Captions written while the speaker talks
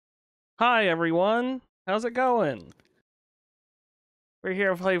Hi everyone, how's it going? We're here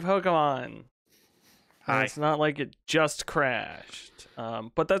to play Pokemon. Hi. It's not like it just crashed.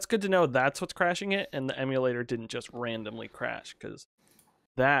 But that's good to know that's what's crashing it, and the emulator didn't just randomly crash, because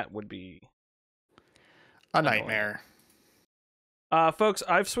that would be a nightmare. Folks,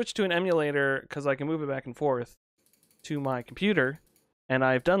 I've switched to an emulator because I can move it back and forth to my computer, and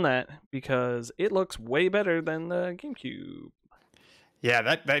I've done that because it looks way better than the GameCube. Yeah,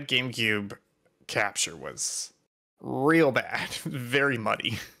 that GameCube capture was real bad. Very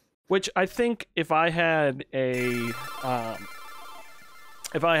muddy. Which I think if I had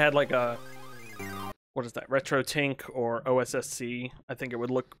like a, what is that, Retro Tink or OSSC, I think it would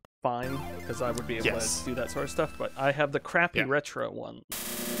look fine because I would be able to do that sort of stuff. But I have the crappy retro one.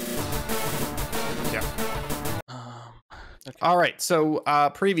 Yeah. Okay. All right. So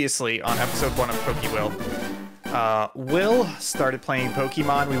previously on episode 1 of PokeWill, Will started playing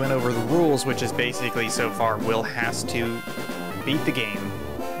Pokemon. We went over the rules, which is basically so far Will has to beat the game.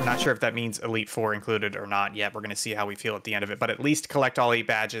 I'm not sure if that means Elite Four included or not yet. We're going to see how we feel at the end of it, but at least collect all 8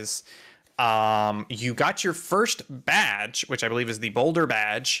 badges. You got your first badge, which I believe is the Boulder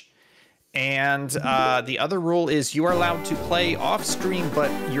badge. And the other rule is you are allowed to play off stream, but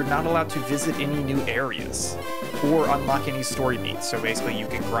you're not allowed to visit any new areas or unlock any story beats. So basically you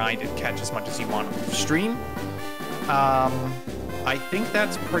can grind and catch as much as you want off stream. I think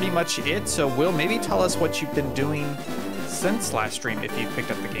that's pretty much it. So Will, maybe tell us what you've been doing since last stream, if you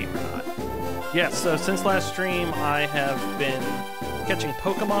picked up the game or not. Yes, so since last stream, I have been catching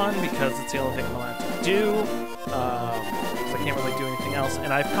Pokemon because it's the only thing I'm allowed to do. Because I can't really do anything else.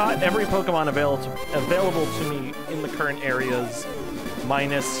 And I've caught every Pokemon available to me in the current areas,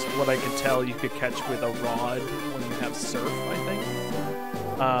 minus what I could tell you could catch with a rod when you have Surf, I think.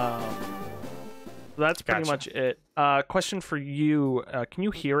 That's pretty much it. Question for you. Can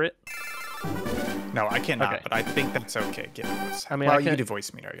you hear it? No, I cannot, okay. But I think that's okay. I mean, well, you can do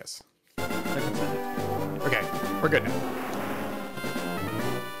voice meter, I guess. I can send it. Okay, we're good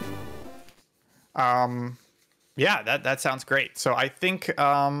now. Yeah, that sounds great. So I think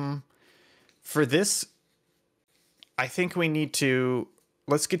for this, I think we need to,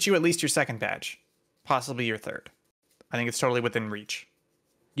 let's get you at least your second badge, possibly your third. I think it's totally within reach.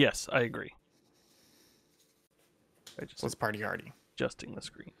 Yes, I agree. Let's party hardy. Adjusting the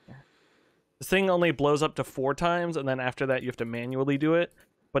screen here. This thing only blows up to 4 times, and then after that you have to manually do it,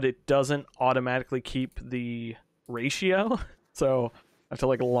 but it doesn't automatically keep the ratio, so I have to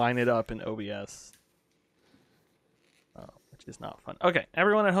like line it up in OBS, which is not fun. Okay,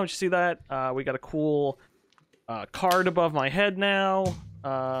 everyone at home, you see that? We got a cool card above my head now.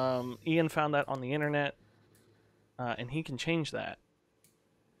 Ian found that on the internet, and he can change that.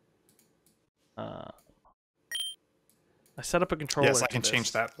 I set up a controller. Yes, I can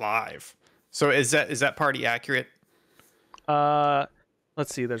change that live. So is that party accurate?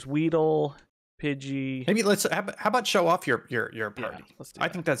 Let's see. There's Weedle, Pidgey. Maybe let's. How about show off your party? Yeah, let's do I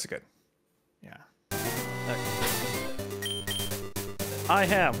that. think that's good. Yeah. Okay. I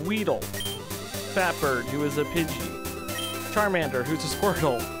have Weedle, Fatbird, who is a Pidgey, Charmander, who's a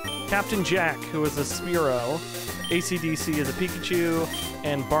Squirtle, Captain Jack, who is a Spearow, AC/DC is a Pikachu,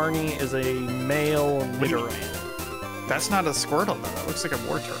 and Barney is a male Nidoran. That's not a Squirtle, though. That looks like a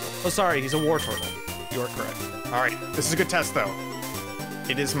War Turtle. Oh, sorry, he's a War Turtle. You are correct. All right, this is a good test, though.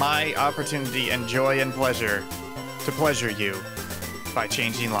 It is my opportunity and joy and pleasure to pleasure you by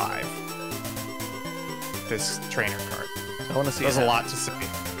changing live this trainer card. I want to see. There's a lot to say,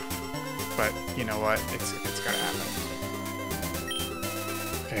 but you know what? It's gonna happen.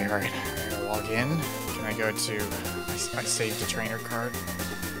 Okay, all right. I'm gonna log in. Can I go to? I saved a trainer card.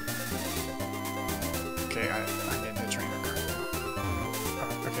 Okay, I'm in the trainer card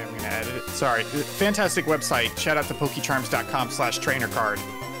now. Okay, I'm gonna edit it. Sorry, fantastic website. Shout out to pokecharms.com/trainer card.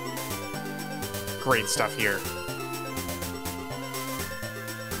 Great stuff here.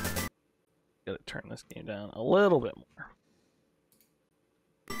 Gotta turn this game down a little bit more.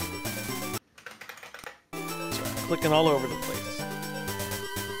 So I'm clicking all over the place.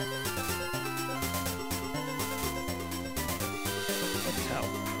 Look how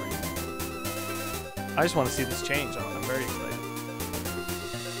pretty. I just want to see this change. I'm very excited.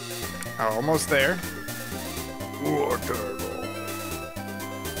 Oh, almost there. War Turtle.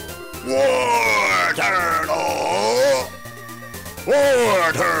 War Turtle.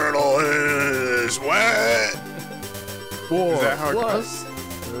 War Turtle is wet. For Is that how it what goes?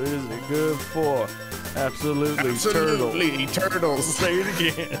 What is it good for? Absolutely turtles. Say it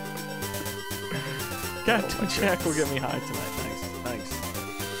again. Captain Jack will get me high tonight. Nice.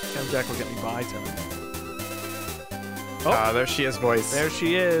 Captain Jack will get me by tonight. Oh, there she is, boys. There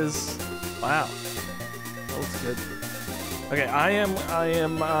she is. Wow. That looks good. Okay, I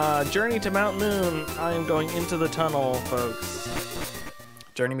am Journey to Mount Moon. I am going into the tunnel, folks.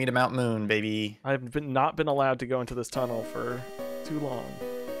 Journey me to Mount Moon, baby. I've not been allowed to go into this tunnel for too long.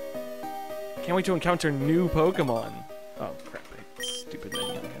 Can't wait to encounter new Pokemon. Oh, crap. Stupid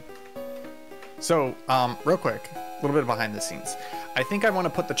menu again. So, real quick, a little bit behind the scenes. I think I want to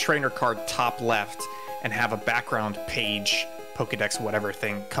put the trainer card top left and have a background page, Pokedex, whatever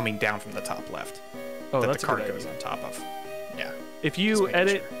thing, coming down from the top left. Oh, that that's the card a good goes idea. on top of. Yeah. If you making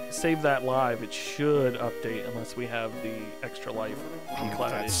edit, sure. save that live, it should update unless we have the extra life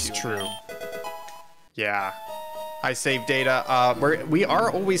P-Cloud That's issue. true. Yeah. I save data. We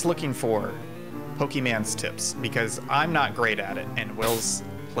are always looking for Pokemon's tips because I'm not great at it, and Will's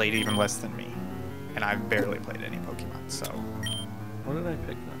played even less than me, and I've barely played any Pokemon. So. What did I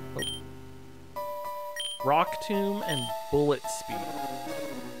pick then? Oh. Rock Tomb and Bullet Speed.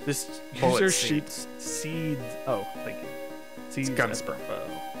 This Bullet user Seed. shoots seeds. Oh, thank you. Seeds It's Gunsperm.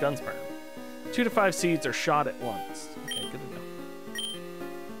 Gunsperm. 2 to 5 seeds are shot at once. Okay, good to know.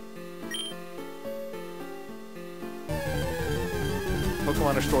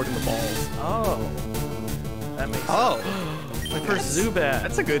 Pokemon are stored in the balls. Oh. That makes Oh. sense. My first Zubat.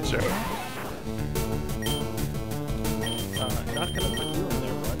 That's a good joke. Not gonna put you in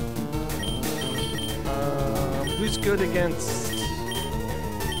there, bud. Who's good against...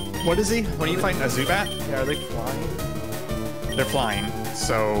 What is he? What are you fighting? A Zubat? Yeah, are they flying? They're flying.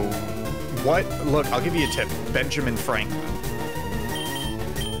 So, what? Look, I'll give you a tip. Benjamin Franklin.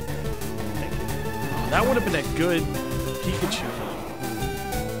 Thank you. Oh, that would have been a good Pikachu.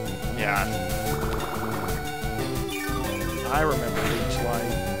 Yeah. I remember Leech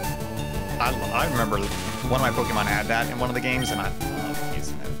Light. I remember one of my Pokemon had that in one of the games, and I love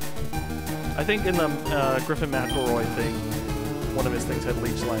using it. I think in the Griffin McElroy thing, one of his things had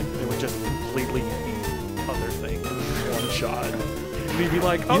Leech Light. It would just completely eat other things in one shot. And he'd be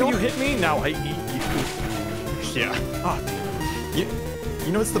like, oh, you hit me? Now I eat you. Yeah. Oh,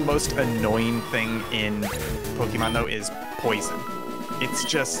 You know what's the most annoying thing in Pokemon, though, is poison. It's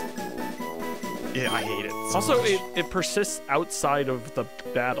just... Yeah, I hate it so also, much. it persists outside of the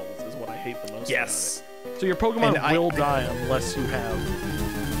battles is what I hate the most Yes. about it. So your Pokemon And will die unless you have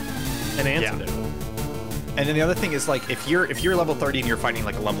an antidote. And then the other thing is, like, if you're level 30 and you're fighting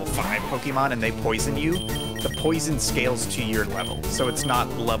like a level 5 Pokemon and they poison you, the poison scales to your level. So it's not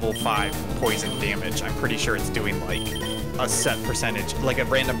level 5 poison damage. I'm pretty sure it's doing like a set percentage, like a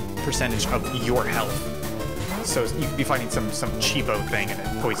random percentage of your health. So you could be fighting some cheapo thing and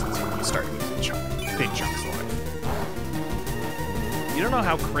it poisons you when you start losing big chunks of life. You don't know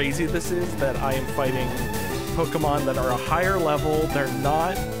how crazy this is that I am fighting Pokemon that are a higher level. They're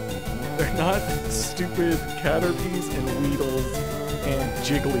not stupid Caterpies and Weedles and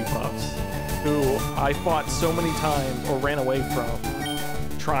Jigglypuffs, who I fought so many times or ran away from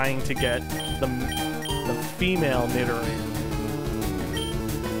trying to get the female Nidoran.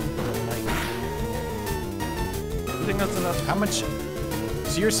 I think that's enough. How much?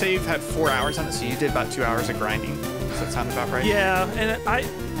 So your save had 4 hours on it, so you did about 2 hours of grinding. Does that sound about right? Yeah, and I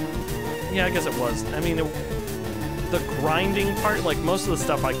guess it was. I mean, the grinding part, like most of the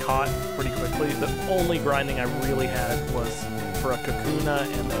stuff I caught pretty quickly. The only grinding I really had was for a Kakuna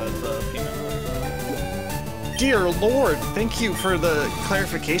and the female. Dear Lord, thank you for the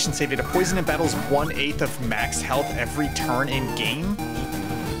clarification, save data. Poison in battles 1/8 of max health every turn in game?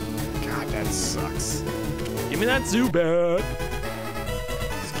 God, that sucks. Give me that Zubat.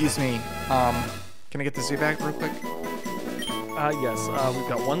 Excuse me, can I get the Zubat real quick? Yes, we've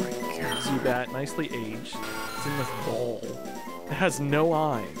got one Zubat, nicely aged. It's in this bowl. It has no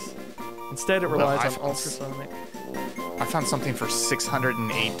eyes. Instead, it relies on ultrasonic. I found something for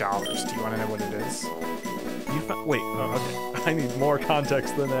 $608. Do you want to know what it is? Wait, oh, okay. I need more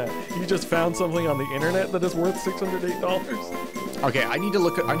context than that. You just found something on the internet that is worth $608? Okay, I need to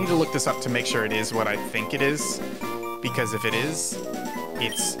look this up to make sure it is what I think it is, because if it is,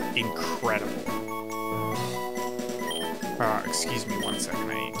 it's incredible. Excuse me 1 second.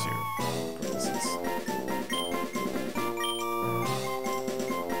 I need to. This is...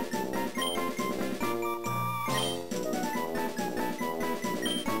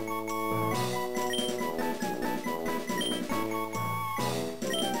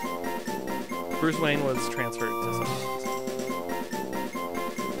 Bruce Wayne was transferred to Subpixel.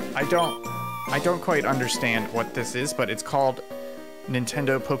 I don't quite understand what this is, but it's called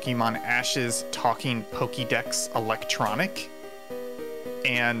Nintendo Pokemon Ash's Talking Pokédex Electronic.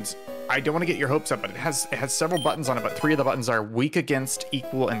 And I don't want to get your hopes up, but it has several buttons on it, but 3 of the buttons are weak against,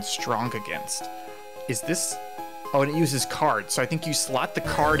 equal, and strong against. Is this Oh, and it uses cards. So I think you slot the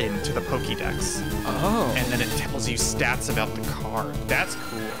card into the Pokédex. Oh. And then it tells you stats about the card. That's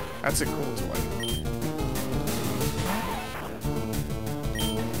cool. That's a cool toy.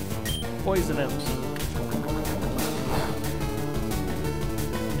 Poison imps.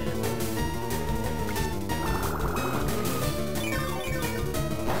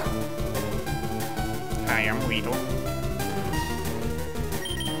 Hi, I'm Weedle.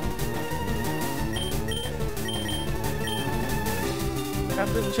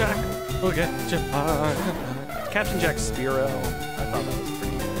 Captain Jack. Look at Jack. Captain Jack Spiro. I thought that was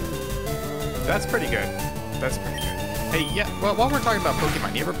pretty good. That's pretty good. That's pretty good. Hey, yeah, well, while we're talking about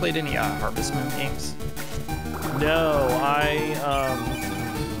Pokemon, you ever played any Harvest Moon games? No, I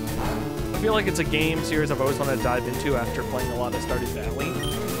feel like it's a game series I've always wanted to dive into after playing a lot of Stardew Valley.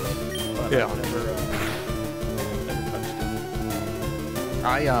 But Yeah. I've never touched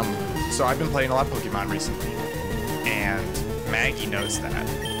it. So I've been playing a lot of Pokemon recently, and Maggie knows that.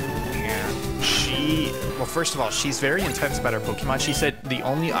 And well, first of all, she's very intense about her Pokemon. She said the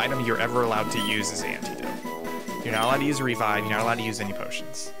only item you're ever allowed to use is Antidote. You're not allowed to use Revive. You're not allowed to use any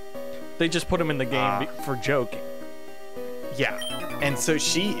potions. They just put him in the game for joking. Yeah, and so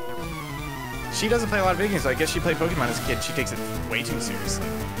she doesn't play a lot of video games. So I guess she played Pokemon as a kid. She takes it way too seriously.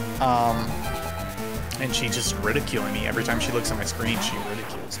 And she just ridiculing me every time she looks at my screen. She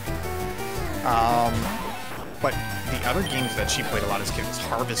ridicules me. But the other games that she played a lot as a kid was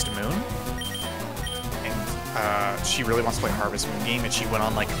Harvest Moon. And she really wants to play a Harvest Moon game, and she went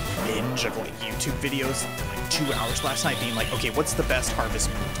on like a binge of like YouTube videos for like 2 hours last night being like, okay, what's the best Harvest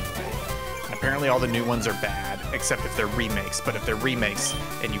Moon to play? And apparently all the new ones are bad, except if they're remakes. But if they're remakes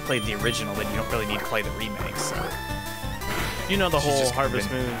and you played the original, then you don't really need to play the remakes. So. You know the She's whole just Harvest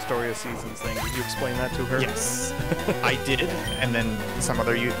been- Moon Story of Seasons thing. Did you explain that to her? Yes, I did, and then some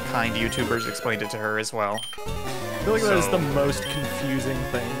other kind YouTubers explained it to her as well. I feel like that is So- the most confusing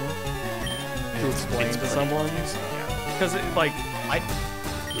thing to explain It's to pretty someone. confusing, yeah. Because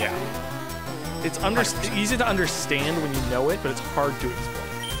Yeah. it's easy to understand when you know it, but it's hard to explain.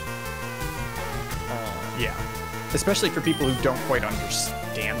 Yeah. Especially for people who don't quite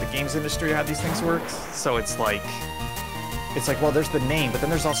understand the games industry, how these things work. So it's like, well, there's the name, but then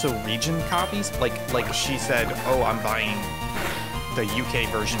there's also region copies. Like she said, oh, I'm buying the UK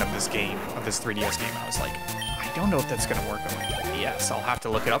version of this game, of this 3DS game. I was like, I don't know if that's gonna work. I'm like, yes, I'll have to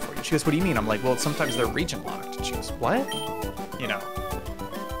look it up for you. She goes, what do you mean? I'm like, well, sometimes they're region locked. And she goes, what? You know.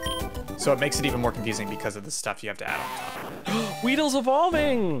 So it makes it even more confusing because of the stuff you have to add on top. Weedle's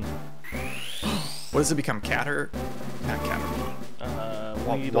evolving! What does it become? Catter? Not Caterpie.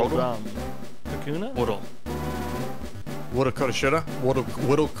 Weedle. Woodle? Kakuna? Woodle. Woulda, coulda, shoulda. Woodle,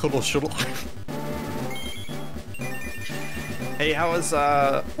 coulda, shoulda. Hey, how was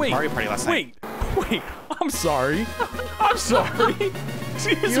Mario Party last night? Wait. I'm sorry. I'm sorry.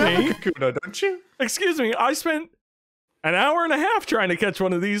 Excuse You me. have a Kakuna, don't you? Excuse me. I spent an hour and a half trying to catch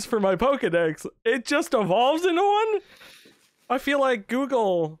one of these for my Pokedex. It just evolves into one? I feel like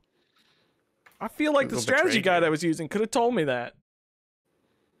Google the strategy betrayed guide you. I was using could have told me that.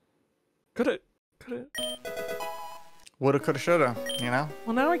 Could it? Woulda, coulda, shoulda, you know?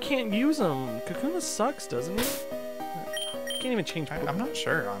 Well, now I can't use them. Kakuna sucks, doesn't he? I can't even change. I'm not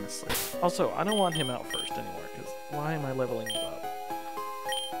sure, honestly. Also, I don't want him out first anymore, because why am I leveling him up?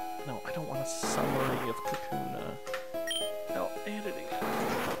 No, I don't want a summary of Kakuna. No, editing.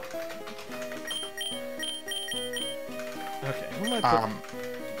 Okay, who am I putting?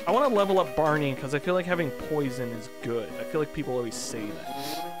 I want to level up Barney, because I feel like having poison is good. I feel like people always say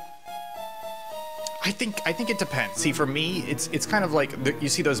that. I think it depends. See, for me, it's kind of like you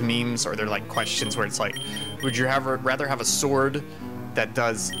see those memes or they're like questions where it's like, would you rather have a sword that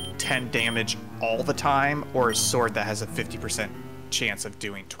does 10 damage all the time, or a sword that has a 50% chance of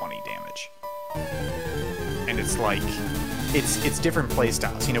doing 20 damage? And it's like, it's different play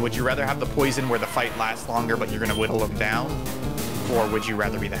styles. You know, would you rather have the poison where the fight lasts longer but you're gonna whittle them down, or would you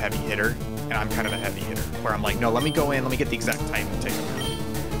rather be the heavy hitter? And I'm kind of a heavy hitter, where I'm like, no, let me go in, let me get the exact type and take them out.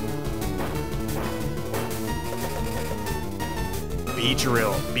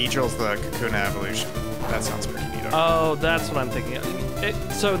 Beedrill. Beedrill's the Kakuna evolution. That sounds pretty neat. Oh, that's what I'm thinking of.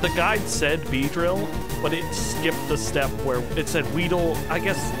 So the guide said Beedrill, but it skipped the step where it said Weedle. I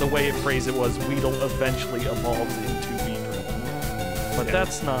guess the way it phrased it was Weedle eventually evolves into Beedrill. But Yeah.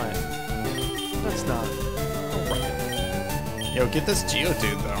 that's not. Right. Yo, get this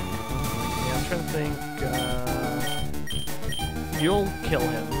Geodude, though. Yeah, I'm trying to think. You'll kill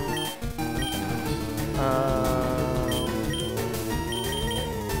him.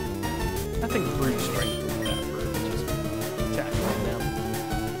 I think brute strength is better for just tackling them.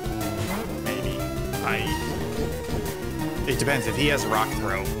 Maybe. It depends. If he has rock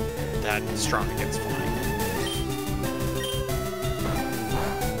throw, that's strong against flying.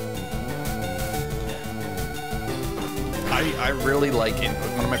 I really like, and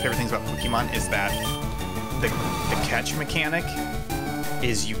one of my favorite things about Pokemon is that the catch mechanic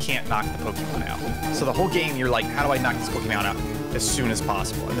is you can't knock the Pokemon out. So the whole game, you're like, how do I knock this Pokemon out as soon as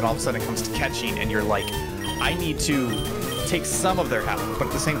possible? And then all of a sudden it comes to catching, and you're like, I need to take some of their health, but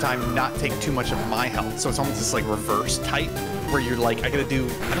at the same time not take too much of my health. So it's almost this like reverse type where you're like, I don't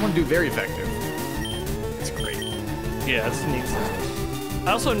want to do very effective. It's great. Yeah, it's neat system.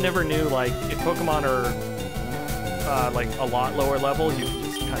 I also never knew, like, if Pokemon are like a lot lower level, you can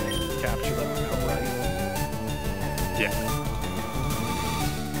just kind of capture them outright. Yeah.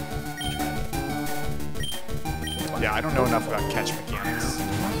 Yeah, I don't know enough about catch mechanics.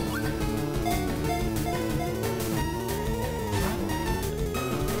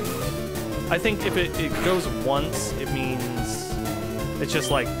 I think if it goes once, it means it's just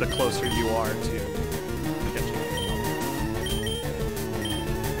like the closer you are to catching it.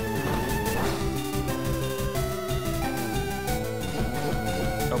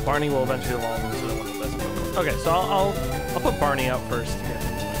 Oh, Barney will eventually evolve into one of the best Pokemon. Okay, so I'll put Barney out first to get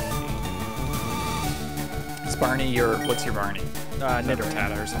into Is Barney what's your Barney? Nidoran.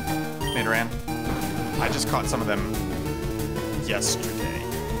 Tata or something? Nidoran? I just caught some of them yesterday.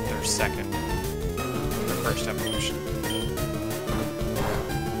 Their second. Their first evolution.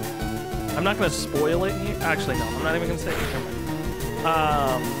 I'm not going to spoil it here. Actually, no, I'm not even going to say it. Never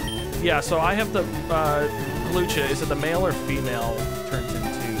mind. Yeah, so I have the Pelucha. Is it the male or female turns into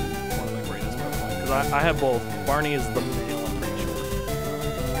one of the greatest Pokemon? Because I have both. Barney is the male, I'm pretty sure.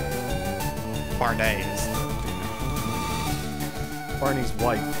 Barney is the female. Barney's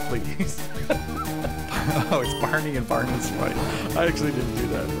wife, please. Oh, it's Barney and Barney's wife. I actually didn't do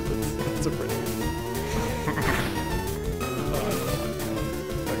that, but that's a pretty good.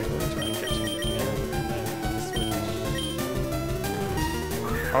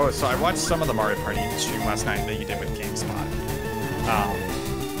 Oh, so I watched some of the Mario Party stream last night that you did with GameSpot.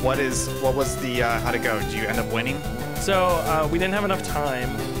 What was the how'd it go? Did you end up winning? So we didn't have enough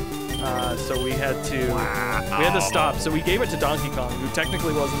time, so we had to stop. So we gave it to Donkey Kong, who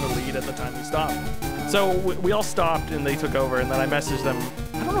technically was in the lead at the time we stopped. So we all stopped and they took over, and then I messaged them.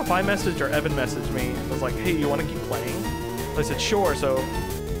 I don't know if I messaged or Evan messaged me. I was like, hey, you want to keep playing? So I said, sure. So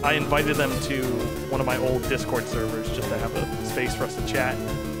I invited them to one of my old Discord servers just to have a space for us to chat.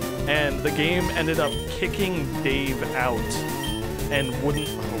 And the game ended up kicking Dave out and wouldn't.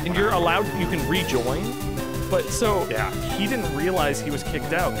 And you're allowed, you can rejoin. But so he didn't realize he was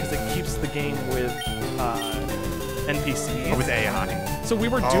kicked out because it keeps the game with NPCs. Oh, with AI. So we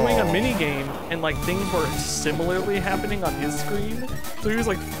were doing a mini game and like things were similarly happening on his screen. So he was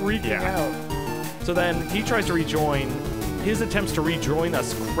like freaking out. So then he tries to rejoin. His attempts to rejoin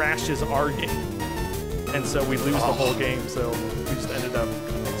us crashes our game. And so we lose the whole game. So we just ended up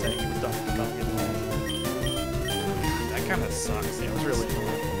saying it was Donkey Kong anyway. That kind of sucks. Yeah, it was really annoying.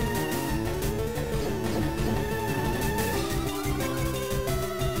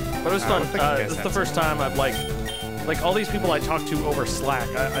 But it was fun. This is the first time I've like all these people I talk to over Slack,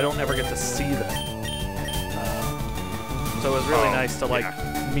 I don't ever get to see them. So it was really nice to like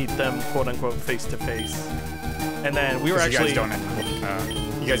meet them, quote unquote, face to face. And then we were actually.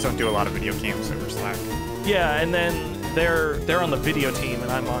 You guys don't do a lot of video games over Slack. Yeah, and then they're on the video team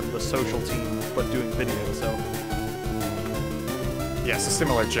and I'm on the social team, but doing video. So. Yeah, so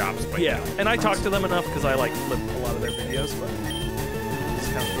similar jobs. But yeah, and I talk to them enough because I like flip a lot of their videos, but it's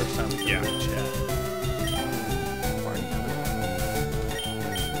kind of the first time we can really chat.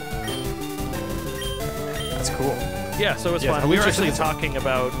 That's cool. Yeah, so it's fun. We were actually talking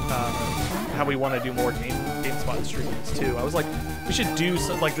about how we want to do more GameSpot streams too. I was like, we should do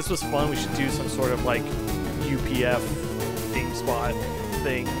some, like, this was fun. We should do some sort of like UPF GameSpot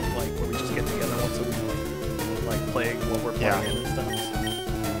thing, like where we just get together once a week, like play what we're playing and stuff. So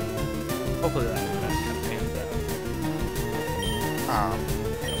hopefully that kind of pans out.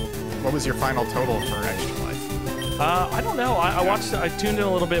 What was your final total for Extra Life? I don't know. I tuned in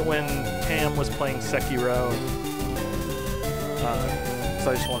a little bit when Tam was playing Sekiro. So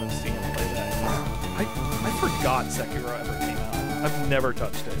I just wanted to see him play that. I forgot Sekiro ever came out. I've never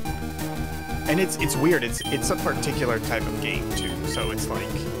touched it. And it's weird. It's a particular type of game too. So it's like,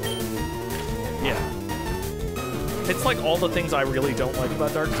 it's like all the things I really don't like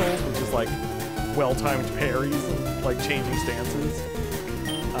about Dark Souls, which is like well-timed parries and like changing stances.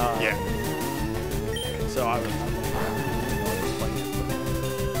 So I was playing it.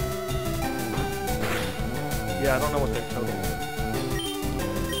 Yeah, I don't know what their total is.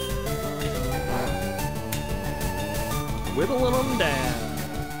 whittling them down.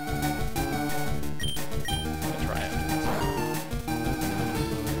 I'm gonna try it.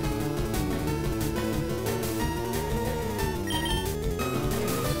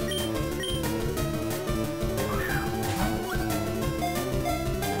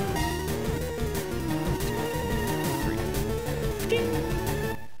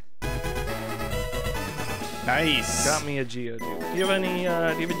 Nice. Got me a Geodude. Do you have any? Do you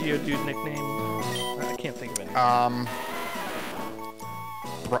have a Geodude nickname? I can't think of any.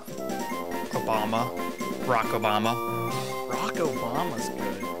 Obama. Barack Obama. Barack Obama's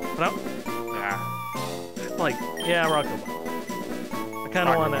good. But Yeah. yeah, Barack Obama. I kind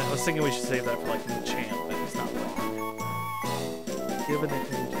of want to. I was thinking we should save that for like the champ, but he's not wrong. Give a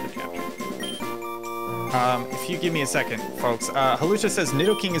nickname to the capture. If you give me a second, folks. Halusha says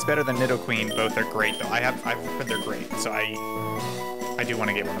Nidoking is better than Nidoqueen. Both are great, though. I've heard they're great, so I do want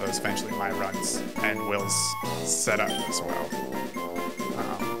to get one of those eventually. My runs and Will's set up as well.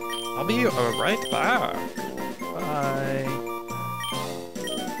 I'll be right back. Bye.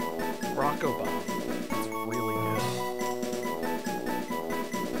 Barack Obama. It's really good.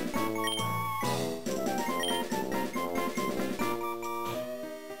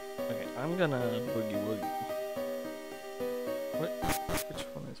 Okay, I'm gonna boogie woogie. What? Which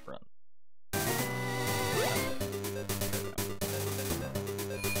one is run?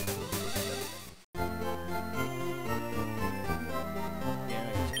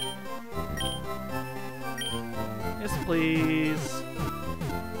 Yes, please.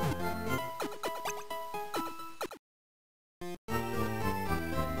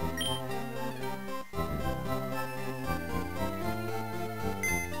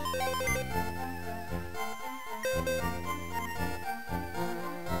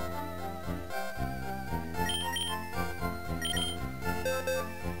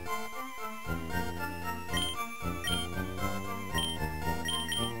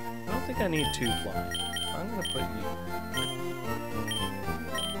 I don't think I need 2 flying. I'm gonna put you.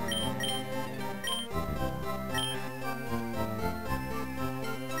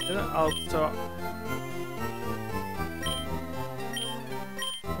 So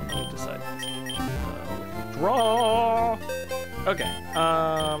let me decide this. Withdraw. Okay.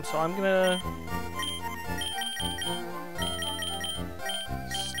 So I'm gonna.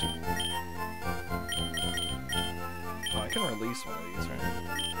 Stupid. Oh, I can release one of these, right?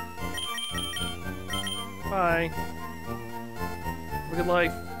 Bye. Have a good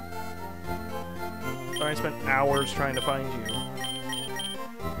life. Sorry, I spent hours trying to find you.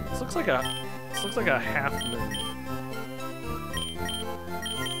 This looks like a half moon.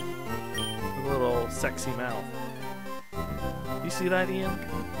 With a little sexy mouth. You see that, Ian?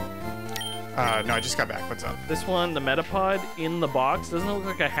 No, I just got back. What's up? This one, the Metapod in the box, doesn't it look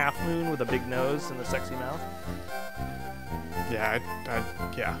like a half moon with a big nose and a sexy mouth? Yeah,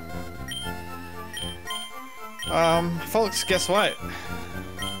 yeah. Folks, guess what?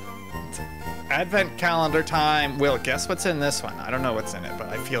 It's Advent calendar time. Will, guess what's in this one? I don't know what's in it, but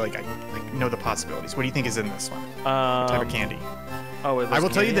I feel like I know the possibilities. What do you think is in this one? What type of candy? Oh, I will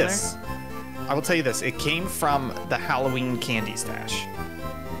tell you this. I will tell you this. It came from the Halloween candy stash.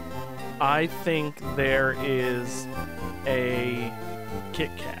 I think there is a Kit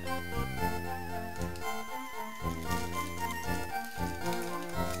Kat.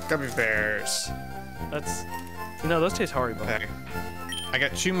 Gummy bears. That's, you know, those taste horrible. Okay. I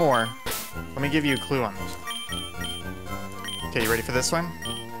got 2 more. Let me give you a clue on this. Okay, you ready for this one?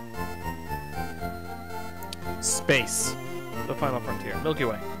 Space. The Final Frontier. Milky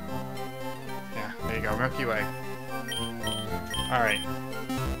Way. Yeah, there you go. Milky Way. All right.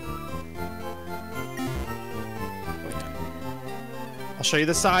 I'll show you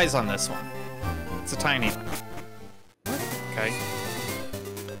the size on this one. It's a tiny one. Okay.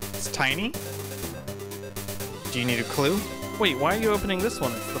 It's tiny. Do you need a clue? Wait, why are you opening this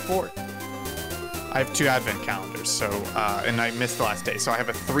one? It's the 4th. I have 2 advent calendars, so and I missed the last day, so I have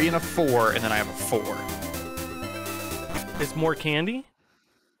a 3 and a 4, and then I have a 4. It's more candy?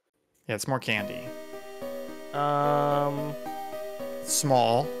 Yeah, it's more candy.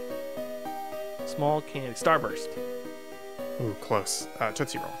 Small candy. Starburst. Ooh, close.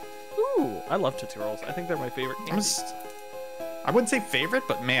 Tootsie Roll. Ooh, I love Tootsie Rolls. I think they're my favorite candy. I wouldn't say favorite,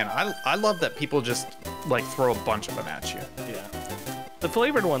 but man, I love that people just like throw a bunch of them at you. Yeah. The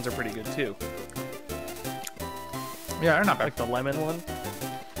flavored ones are pretty good too. Yeah, they're not bad. Like the lemon one.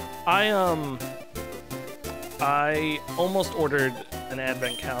 I almost ordered an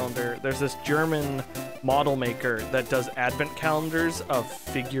advent calendar. There's this German model maker that does advent calendars of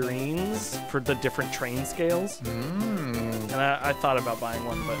figurines for the different train scales. And I thought about buying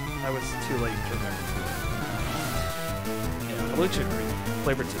one, but I was too late to remember. Blue chicory.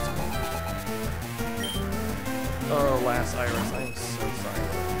 Flavored Tootsie Roll. Oh, last Iris, I am so sorry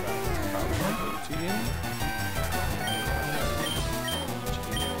about to you.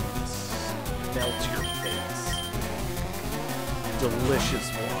 Melt your face. Delicious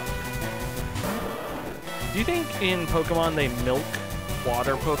water. Do you think in Pokemon they milk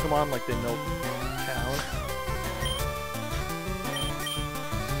water Pokemon like they milk cows?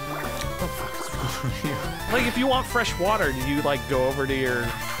 What the fuck is wrong with you? Like if you want fresh water, do you like go over to your...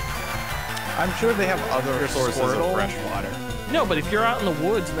 I'm sure they have other sources Squirtle? of fresh water. No, but if you're out in the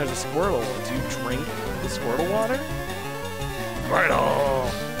woods and there's a Squirtle, do you drink the Squirtle water? Right on.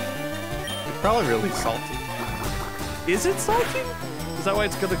 It's probably really salty. Is it salty? Is that why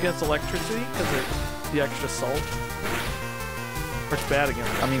it's good against electricity? Because of the extra salt? Or it's bad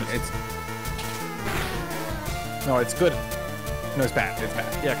against I mean, it's... No, it's good. No, it's bad. It's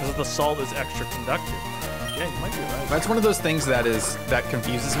bad. Yeah, because the salt is extra conductive. Yeah, you might be right. That's one of those things that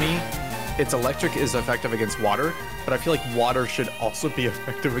confuses me. It's electric is effective against water, but I feel like water should also be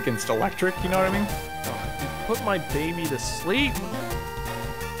effective against electric, you know what I mean? Oh, you put my baby to sleep. Come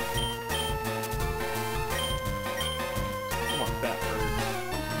on, fat bird.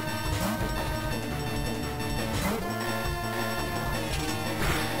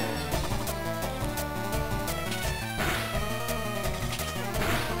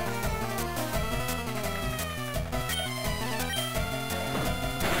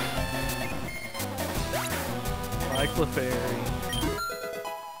 Clefairy.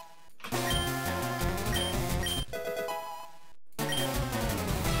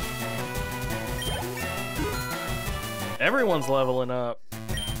 Everyone's leveling up.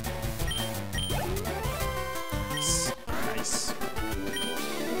 Nice.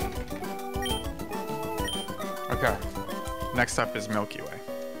 Okay. Next up is Milky Way.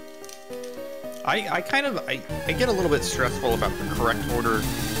 I get a little bit stressful about the correct order.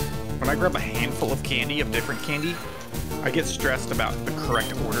 When I grab a handful of candy, of different candy, I get stressed about the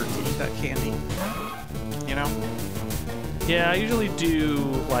correct order to eat that candy. You know? Yeah, I usually do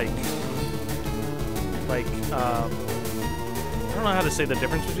like I don't know how to say the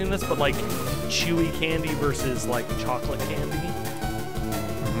difference between this, but like chewy candy versus like chocolate candy.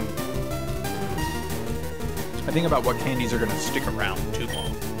 I think about what candies are gonna stick around too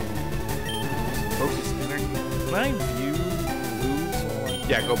long. Focus center. Can I view moves while I'm...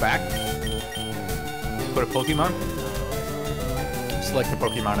 Yeah, go back. Put a Pokemon. Select the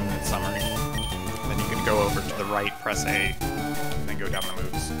Pokemon in the summary. Then you can go over to the right, press A, and then go down the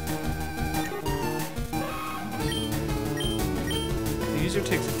moves. The user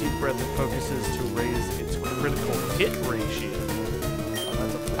takes a deep breath and focuses to raise its critical hit ratio.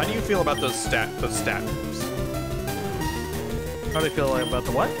 Oh, How do you feel about those stat moves? how do you feel about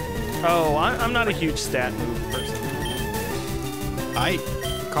the what? Oh, I'm not a huge stat move person.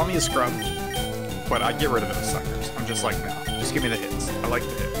 Call me a scrub, but I'd get rid of those suckers. I'm just like, no, just give me the hits. I like the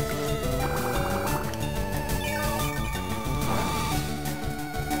hits.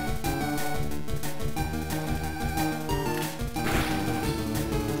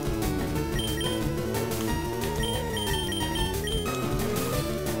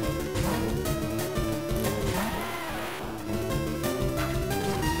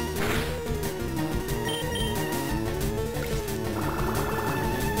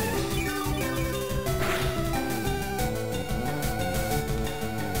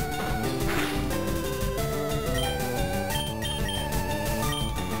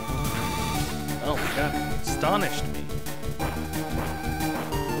 Oh my god, it astonished me.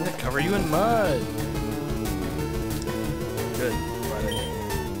 I'm gonna cover you in mud. Good. Right in.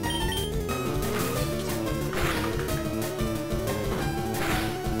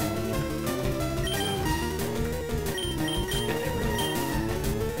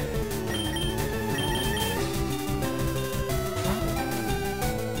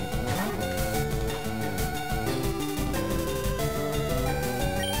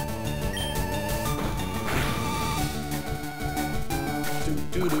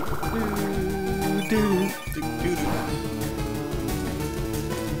 Just get everything.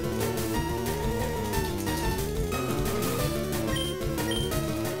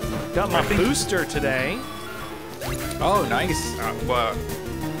 Got my booster today. Oh, nice. Well,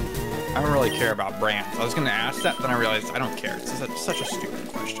 I don't really care about brands. I was going to ask that, then I realized I don't care. It's such a stupid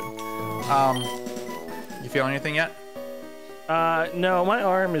question. You feel anything yet? No, my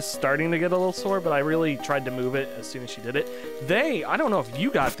arm is starting to get a little sore, but I really tried to move it as soon as she did it. I don't know if you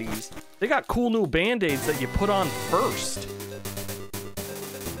got these. They got cool new Band-Aids that you put on first.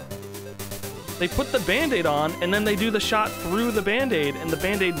 They put the Band-Aid on, and then they do the shot through the Band-Aid, and the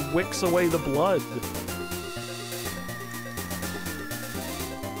Band-Aid wicks away the blood.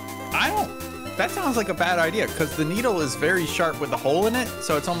 I don't. That sounds like a bad idea because the needle is very sharp with the hole in it,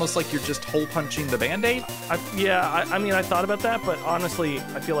 so it's almost like you're just hole punching the Band-Aid. I mean, I thought about that, but honestly,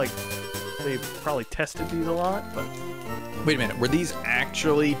 I feel like they probably tested these a lot. But wait a minute, were these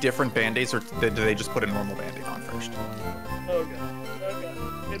actually different Band-Aids, or did they just put a normal Band-Aid on first? Oh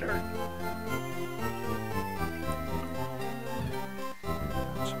god, it hurt.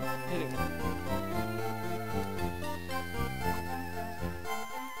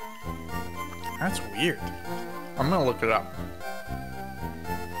 That's weird. I'm gonna look it up.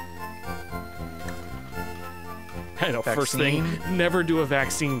 I know, first thing, never do a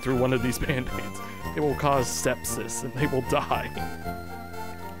vaccine through one of these Band-Aids. It will cause sepsis and they will die.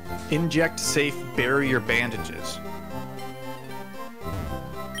 Inject safe barrier bandages.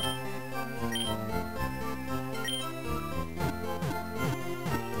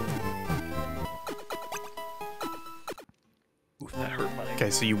 Oof, that hurt my... Okay,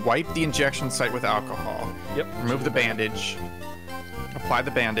 so you wipe the injection site with alcohol. Yep. Remove the bandage. Apply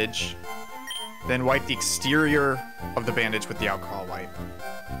the bandage. Then wipe the exterior of the bandage with the alcohol wipe.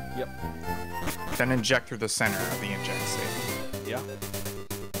 Yep. Then inject through the center of the inject site. Yeah.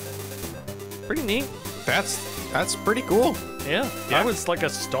 Pretty neat. That's pretty cool. Yeah. I was like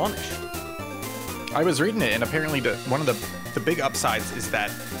astonished. I was reading it, and apparently one of the big upsides is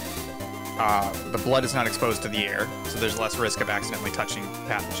that the blood is not exposed to the air, so there's less risk of accidentally touching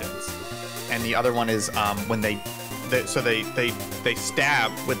pathogens. And the other one is when they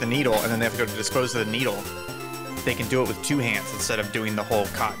stab with the needle, and then they have to go to dispose of the needle. They can do it with two hands instead of doing the whole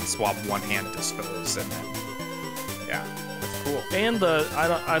cotton swab one hand to dispose. And then, yeah, that's cool. And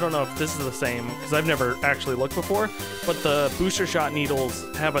I don't know if this is the same because I've never actually looked before, but the booster shot needles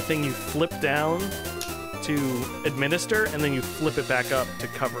have a thing you flip down to administer, and then you flip it back up to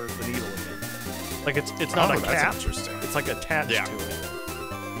cover the needle again. Like it's not a cap. Interesting. It's like attached to it.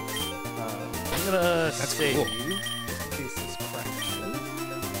 I'm gonna save cool. you just in case this crashes.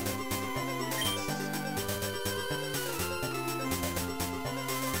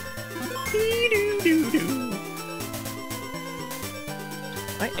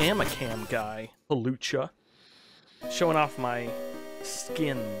 I am a cam guy, Halucha. Showing off my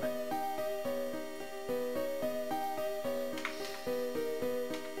skin.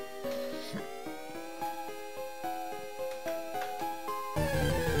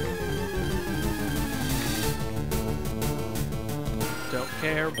 Don't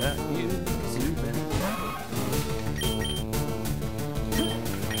care about you, Zubin.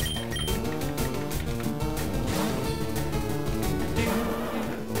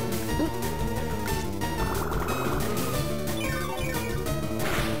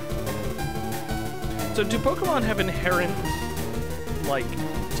 So do Pokemon have inherent, like,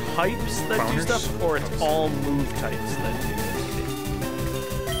 types that do stuff, or it's all move types that do?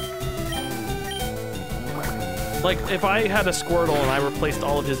 Like, if I had a Squirtle and I replaced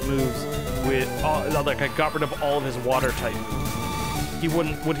all of his moves with, like, I got rid of all of his water type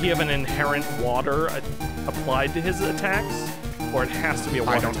moves, would he have an inherent water applied to his attacks? Or it has to be a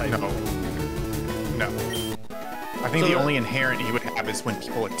water type? No. I think the only inherent he would have is when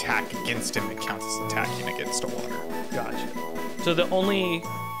people attack against him, it counts as attacking against a water. Gotcha. So the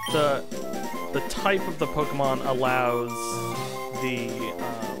type of the Pokemon allows the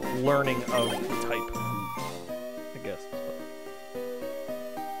learning of the type, I guess.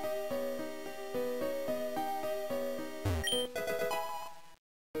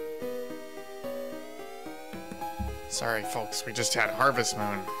 Sorry, folks, we just had Harvest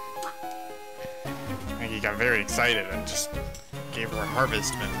Moon. Maggie got very excited and just gave her a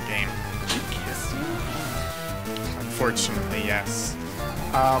Harvest Moon game. Did you kiss you? Unfortunately, yes.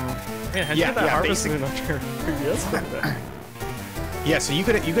 Man, how'd you get that Harvest Moon on your yesterday? Yeah, so you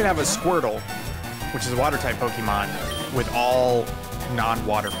could have a Squirtle, which is a water-type Pokemon, with all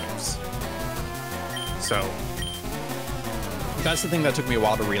non-water moves. So that's the thing that took me a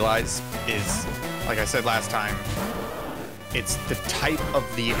while to realize is, like I said last time, it's the type of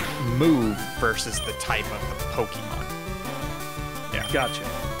the move versus the type of the Pokemon. Yeah. Gotcha.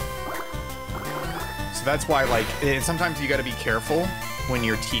 So that's why, like, sometimes you gotta be careful when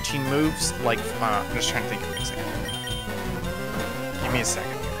you're teaching moves. Like, I'm just trying to think of an example. Give me a second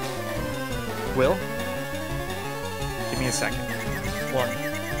here. Will? Give me a second. What?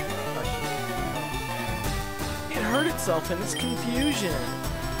 It hurt itself in its confusion.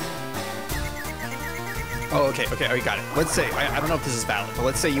 Oh, okay, we got it. Let's say, I don't know if this is valid, but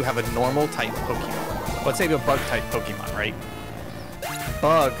let's say you have a normal type Pokemon. Let's say you have a bug type Pokemon, right?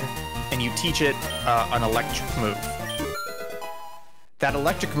 Bug, and you teach it an electric move. That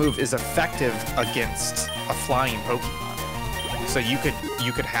electric move is effective against a flying Pokemon. So you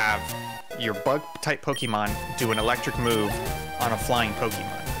could have your bug type Pokemon do an electric move on a flying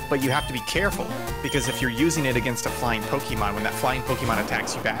Pokemon. But you have to be careful, because if you're using it against a flying Pokemon, when that flying Pokemon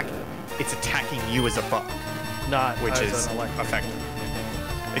attacks you back, it's attacking you as a bug, Not which as is an electric.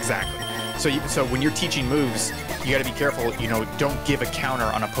 effective. Exactly. So when you're teaching moves, you got to be careful. You know, don't give a counter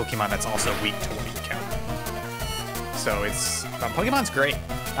on a Pokemon that's also weak to a weak counter. So it's Pokemon's great.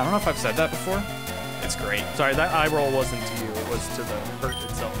 I don't know if I've said that before. It's great. Sorry, that eye roll wasn't to you. It was to the hurt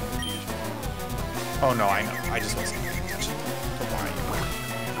itself. Oh no, I know. I just wasn't paying attention to why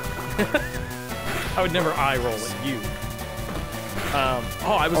I would never eye roll at you.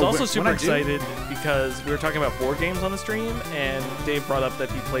 I was also super excited because we were talking about board games on the stream, and Dave brought up that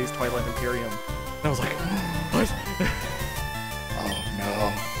he plays Twilight Imperium. And I was like, what?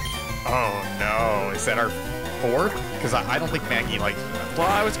 Oh no. Is that our fourth? Because I don't think Maggie likes it. Well,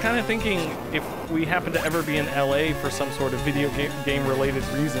 I was kind of thinking if we happen to ever be in LA for some sort of video game related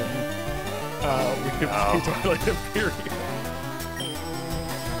reason, we could play Twilight Imperium.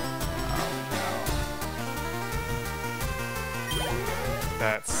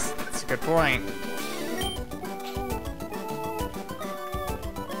 That's a good point.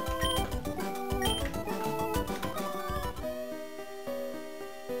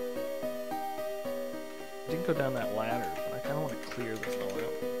 I didn't go down that ladder, but I kind of want to clear this all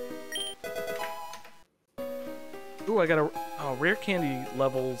out. Ooh, I got a rare candy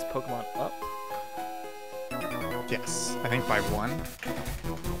levels Pokemon up. Yes, I think by one.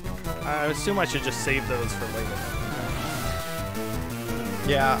 I assume I should just save those for later.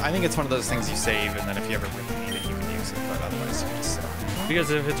 Yeah, I think it's one of those things you save, and then if you ever really need it, you can use it, but otherwise you just sit on it.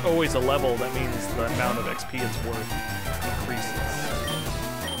 Because if it's always a level, that means the amount of XP it's worth increases.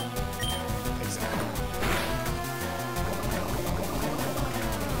 Exactly.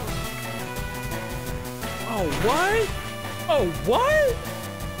 Oh, what? Oh, what?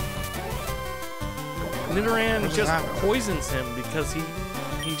 Nidoran What just just happened? poisons him because he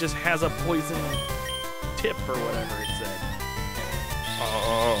just has a poison tip or whatever it said.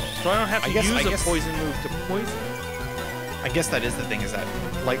 Oh. So I don't have to I guess- use I a guess- poison move to poison. I guess that is the thing, is that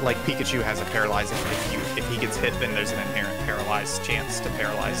like Pikachu has a paralyze. If he gets hit, then there's an inherent paralyzed chance to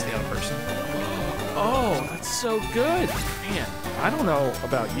paralyze the other person. Oh, that's so good. Man, I don't know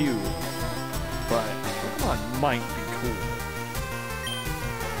about you, but Pokemon might be cool.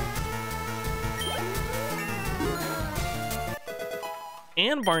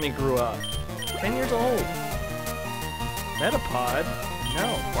 And Barney grew up. 10 years old. Metapod?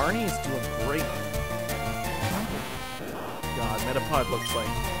 No, Barney is doing great. God, Metapod looks like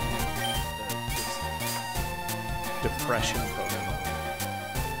this depression Pokemon.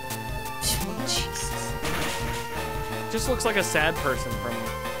 Jesus. Just looks like a sad person from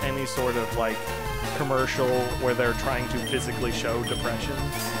any sort of like commercial where they're trying to physically show depression.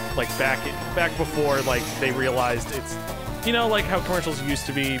 Like back before like they realized it's, you know, like how commercials used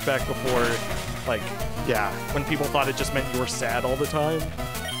to be back before, like Yeah. when people thought it just meant you were sad all the time.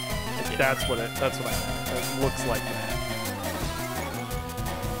 Like, that's what I meant. It looks like that.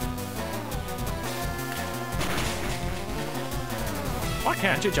 Why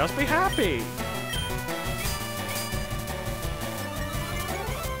can't you just be happy?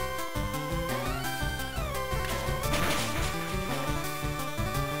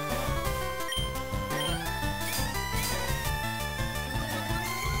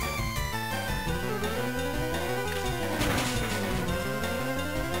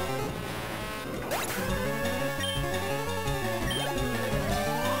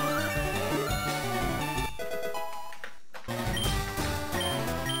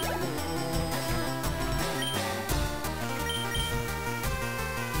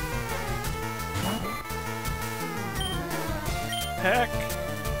 Peck.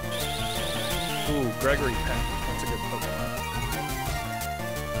 Ooh, Gregory Peck. That's a good Pokemon.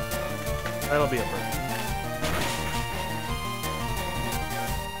 That'll be a bird.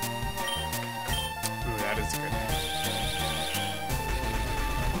 Ooh, that is good.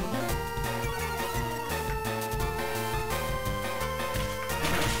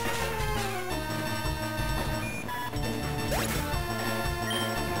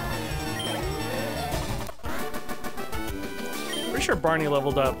 Pretty sure Barney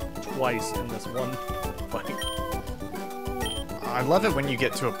leveled up twice in this one fight. I love it when you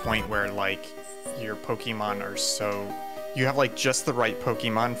get to a point where like your Pokemon are so, you have like just the right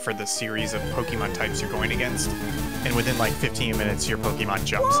Pokemon for the series of Pokemon types you're going against, and within like 15 minutes your Pokemon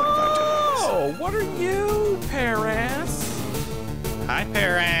jumps like 5 levels. Oh, what are you, Parass? Hi,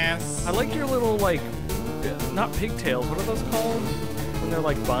 Paras. I like your little, like, not pigtails, what are those called? When they're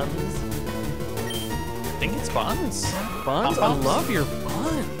like buns? think it's buns. Buns? I Buns? love your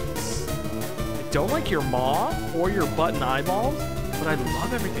buns. I don't like your maw or your butt and eyeballs, but I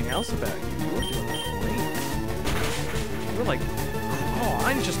love everything else about you. You're doing great. You're like, oh,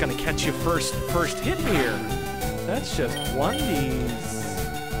 I'm just gonna catch you first hit here. That's just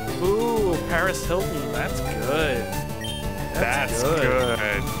onesies. Ooh, Paris Hilton. That's good. That's good.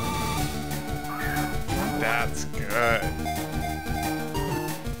 That's good.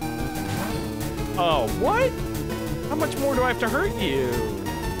 Oh, what? How much more do I have to hurt you?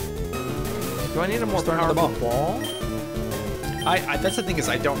 Do I need a more Start on the powerful ball? I that's the thing is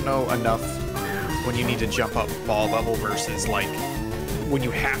I don't know enough when you need to jump up ball level versus like when you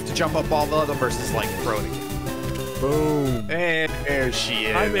have to jump up ball level versus like throw it again. Boom. And there she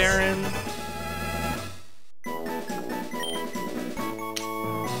is. Hi, Baron.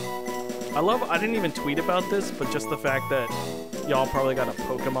 I didn't even tweet about this, but just the fact that y'all probably got a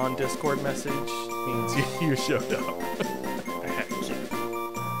Pokemon Discord message means you showed up.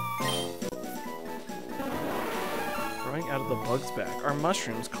 Growing out of the bug's back are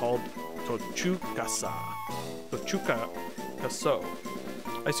mushrooms called Tochukasa. Tochukaso.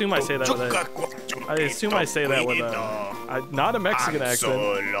 I assume I say that with a not a Mexican accent.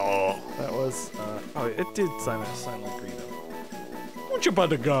 That was oh, it did sound like Greedo. Mucho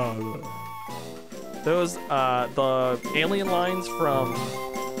badagada. Those the alien lines from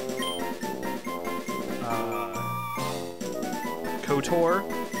KOTOR,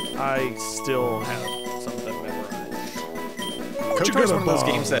 I still have some of them memorized. KOTOR is one of those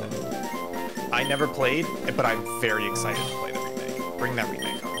games that I never played, but I'm very excited to play the remake. Bring that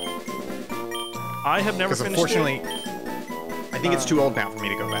remake on. I have never finished unfortunately, I think it's too old now for me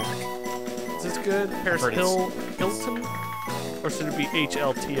to go back. Is this good? Paris Hilton? Or should it be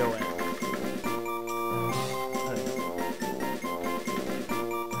HLTON?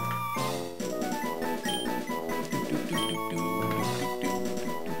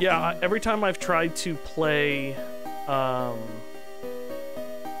 Yeah, every time I've tried to play,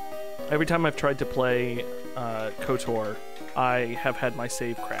 KOTOR, I have had my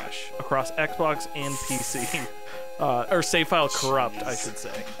save crash across Xbox and PC, or save file corrupt, I should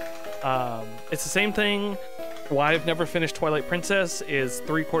say. It's the same thing. Why I've never finished Twilight Princess is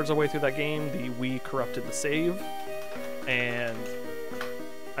 3/4 of the way through that game, the Wii corrupted the save, and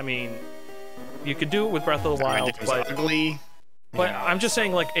I mean, you could do it with Breath of the Wild, but ugly. But I'm just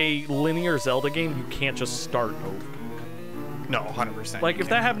saying, like, a linear Zelda game, you can't just start over. No, 100%. Like, if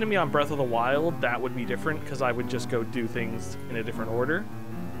that happened to me on Breath of the Wild, that would be different, because I would just go do things in a different order.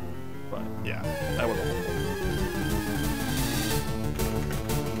 But, yeah, that would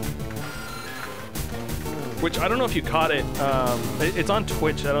Which, I don't know if you caught it. It's on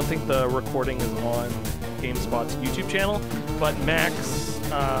Twitch. I don't think the recording is on GameSpot's YouTube channel. But Max,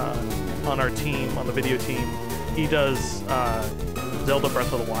 on our team, on the video team, he does Zelda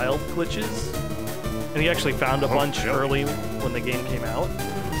Breath of the Wild glitches. And he actually found a bunch early when the game came out.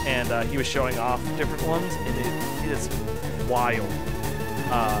 And he was showing off different ones, and it is wild.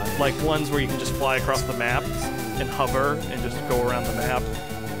 Like ones where you can just fly across the map and hover and just go around the map.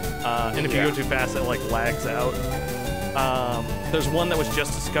 And if you go too fast, it like lags out. There's one that was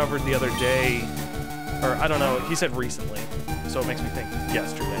just discovered the other day, or I don't know, he said recently, so it makes me think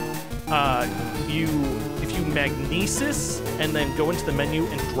yesterday. If you magnesis and then go into the menu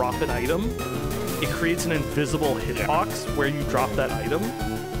and drop an item, it creates an invisible hitbox where you drop that item.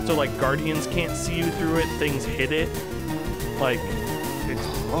 So like guardians can't see you through it, things hit it. Like, it's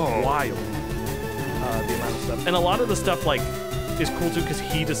wild, the amount of stuff. And a lot of the stuff like is cool too because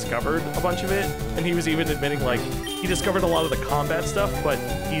he discovered a bunch of it, and he was even admitting like he discovered a lot of the combat stuff, but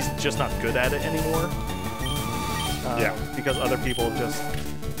he's just not good at it anymore. Because other people have just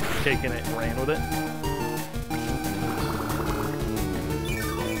taken it and ran with it.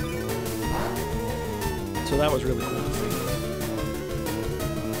 So that was really cool to see.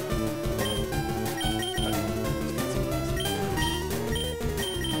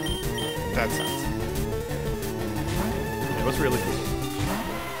 That sounds. It was really cool.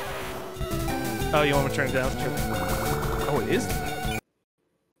 Oh, you want me to turn it down? Oh, it is loud.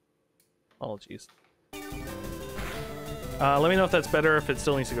 Oh, jeez. Let me know if that's better, if it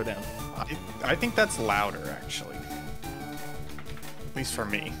still needs to go down. I think that's louder, actually. At least for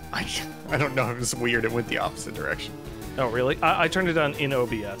me. I don't know if it's weird. It went the opposite direction. Oh, really? I turned it on in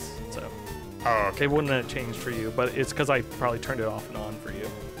OBS, so. Oh, okay. It wouldn't have changed for you, but it's because I probably turned it off and on for you.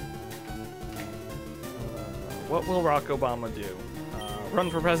 What will Barack Obama do? Run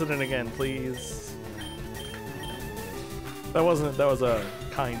for president again, please. That was a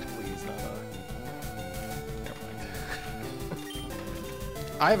kind please, not a... Never mind.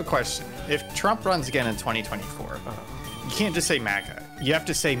 I have a question. if Trump runs again in 2024, you can't just say MAGA. You have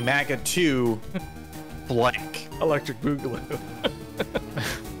to say MAGA 2 blank. Electric Boogaloo.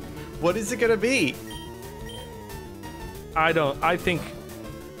 What is it gonna be? I think,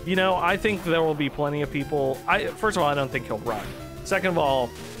 you know, I think there will be plenty of people. First of all, I don't think he'll run. Second of all,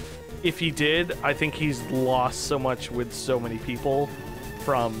 if he did, I think he's lost so much with so many people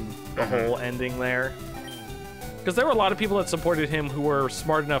from the whole ending there. Because there were a lot of people that supported him who were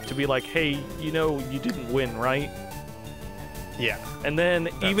smart enough to be like, hey, you know, you didn't win, right? Yeah. And then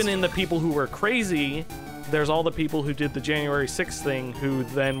even in the people who were crazy, there's all the people who did the January 6th thing who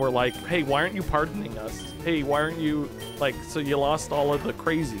then were like, hey, why aren't you pardoning us? Hey, why aren't you, like, so you lost all of the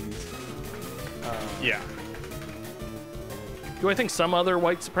crazies. Yeah. Do I think some other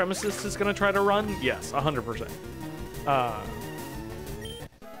white supremacist is going to try to run? Yes, 100%.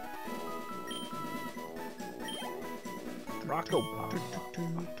 Barack Obama.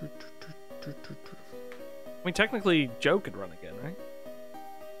 I mean, technically, Joe could run again, right?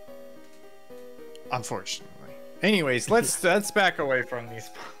 Unfortunately. Anyways, let's back away from these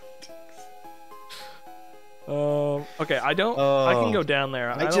politics. Okay, I can go down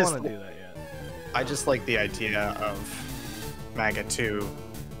there. I don't want to do that yet. I just like the idea of MAGA 2.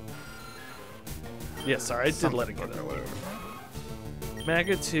 Yeah, sorry, I did let it get over.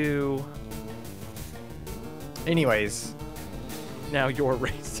 MAGA 2. Anyways. Now you're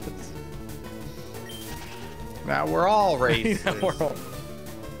racist. Now we're all racist. Now we're all...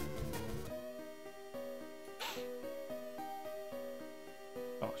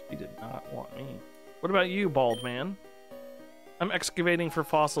 Oh, she did not want me. What about you, bald man? I'm excavating for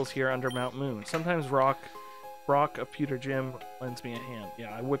fossils here under Mount Moon. Sometimes Brock of Pewter Jim lends me a hand.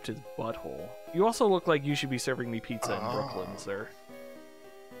 Yeah, I whipped his butthole. You also look like you should be serving me pizza in Brooklyn, sir.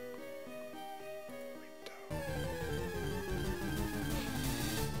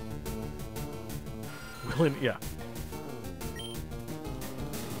 Yeah.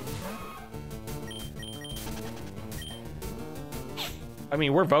 I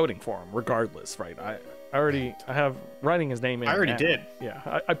mean, we're voting for him regardless, right? I have writing his name in. I already did.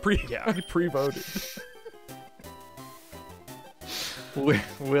 Yeah, I pre-voted.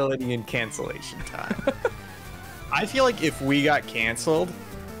 Willing in cancellation time. I feel like if we got canceled,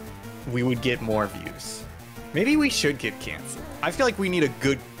 we would get more views. Maybe we should get canceled. I feel like we need a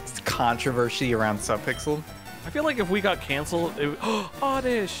good controversy around Subpixel. I feel like if we got canceled,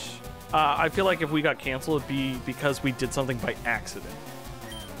 oddish. I feel like if we got canceled, it'd be because we did something by accident.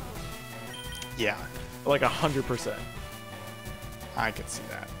 Yeah, like 100%. I could see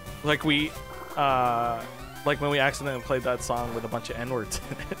that. Like we, like when we accidentally played that song with a bunch of N-words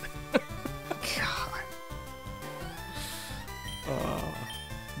in it. God.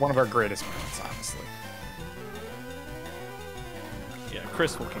 One of our greatest moments, honestly. Yeah,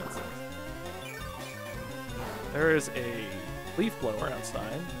 Chris will cancel it. There is a leaf blower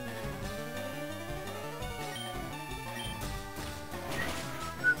outside.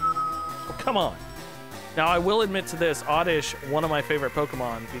 Oh, come on. Now, I will admit to this, Oddish, one of my favorite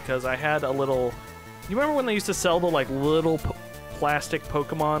Pokemon, because I had a little... You remember when they used to sell the, like, little plastic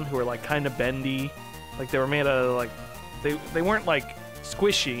Pokemon who were, like, kind of bendy? Like, they were made out of, like... They weren't, like,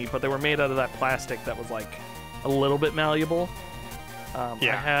 squishy, but they were made out of that plastic that was, like, a little bit malleable.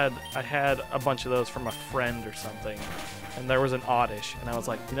 Yeah. I had a bunch of those from a friend or something, and there was an Oddish, and I was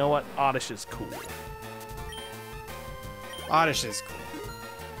like, you know what? Oddish is cool. Oddish is cool.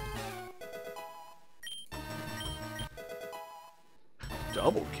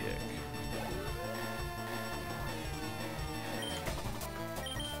 Double kick.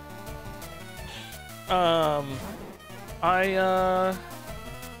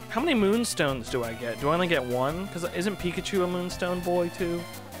 How many moonstones do I get? Do I only get one? Because isn't Pikachu a moonstone boy too?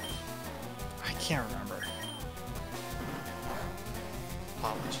 I can't remember.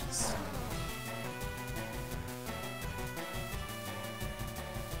 Apologies.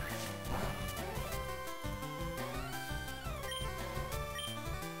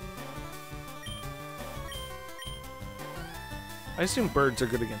 I assume birds are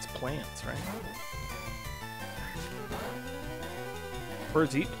good against plants, right?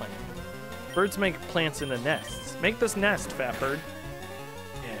 Birds eat plants. Birds make plants into nests. Make this nest, fat bird.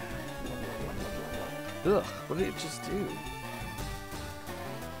 Yeah. Ugh, what did it just do?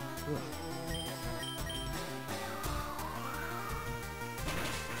 Ugh.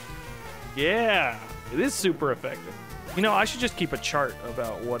 Yeah, it is super effective. You know, I should just keep a chart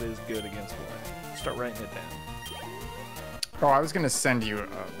about what is good against what. Start writing it down. Oh, I was going to send you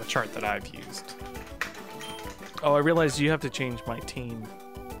a chart that I've used. Oh, I realized you have to change my team.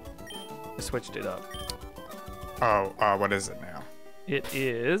 I switched it up. Oh, what is it now? It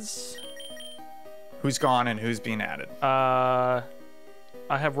is... Who's gone and who's being added? I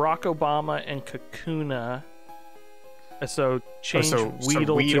have Rock Obama and Kakuna. So change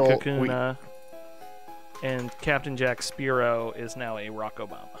Weedle to Kakuna. And Captain Jack Spiro is now a Rock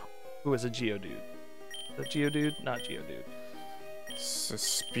Obama, who is a Geodude. Is that Geodude? Not Geodude. So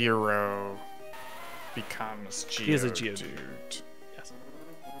Spiro becomes Geodude. He is a Geodude. Yes.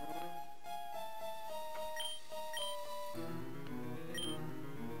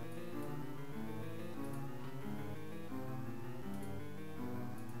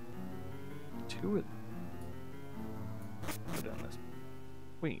 Two of go down this.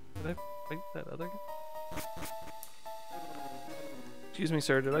 Wait, did I fight that other guy? Excuse me,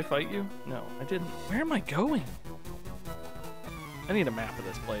 sir, did I fight you? No, I didn't. Where am I going? I need a map of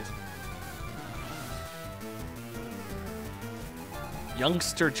this place.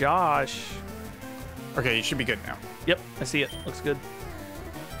 Youngster Josh. Okay, you should be good now. Yep, I see it. Looks good.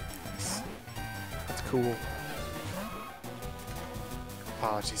 That's cool.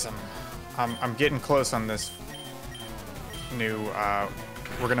 Apologies, I'm getting close on this new.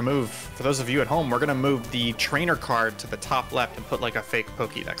 We're gonna move. For those of you at home, we're gonna move the trainer card to the top left and put like a fake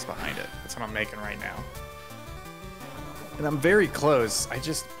Pokédex behind it. That's what I'm making right now. And I'm very close.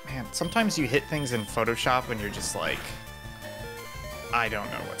 Man, sometimes you hit things in Photoshop and you're just like, I don't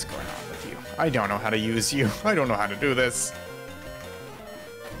know what's going on with you. I don't know how to use you. I don't know how to do this.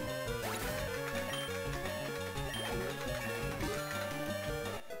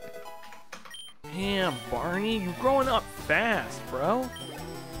 Damn, Barney, you growing up fast, bro.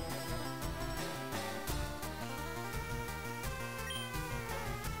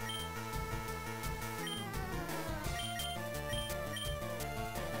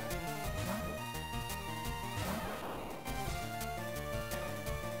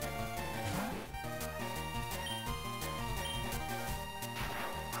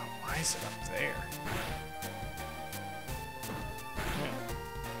 Why is it up there?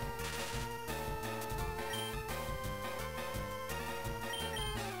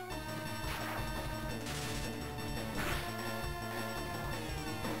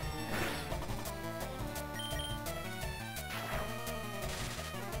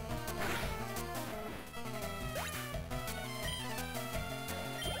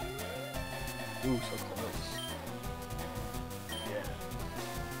 Ooh, so close. Yeah.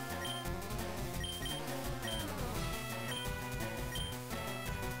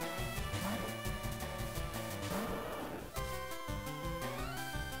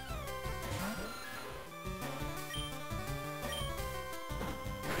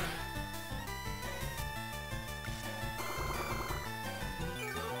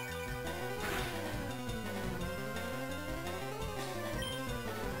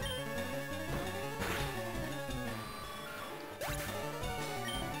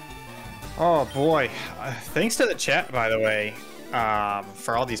 Oh boy! Thanks to the chat, by the way,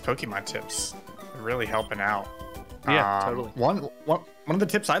 for all these Pokemon tips. They're really helping out. Yeah, totally. One of the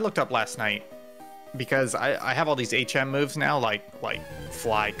tips I looked up last night, because I have all these HM moves now, like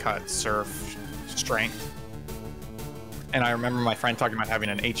Fly, Cut, Surf, Strength. And I remember my friend talking about having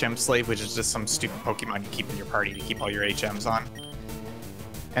an HM slave, which is just some stupid Pokemon you keep in your party to keep all your HMs on.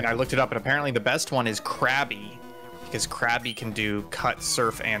 And I looked it up, and apparently the best one is Krabby, because Krabby can do Cut,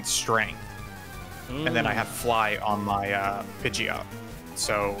 Surf, and Strength. And then I have Fly on my Pidgeot.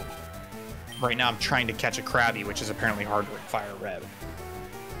 So right now I'm trying to catch a Krabby, which is apparently hard with FireRed,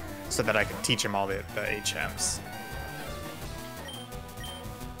 so that I can teach him all the HMs.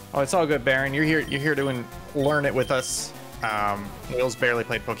 Oh, it's all good, Baron. You're here to learn it with us. Will's barely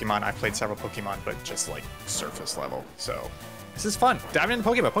played Pokemon. I've played several Pokemon, but just like surface level. So this is fun. Diving into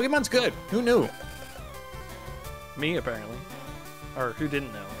Pokemon. Pokemon's good. Who knew? Me, apparently. Or who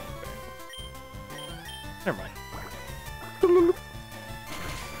didn't know me, apparently. Never mind.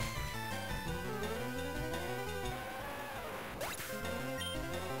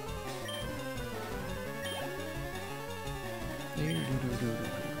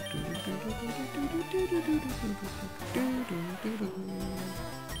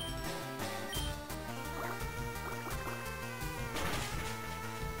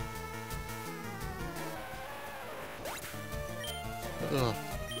 Ugh.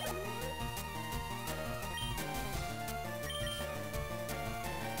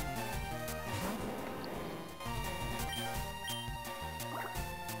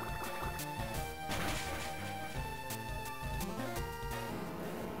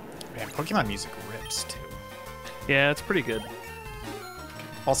 Man, Pokemon music rips too. Yeah, it's pretty good.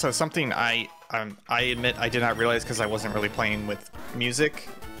 Also, something I admit I did not realize because I wasn't really playing with music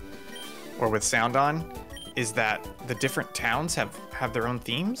or with sound on, is that the different towns have their own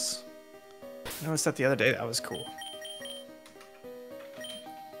themes. I noticed that the other day. That was cool.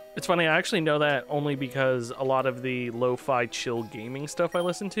 It's funny, I actually know that only because a lot of the lo-fi chill gaming stuff I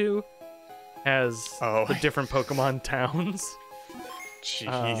listen to has the different Pokemon towns.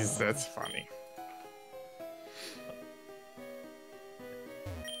 Jeez, that's funny.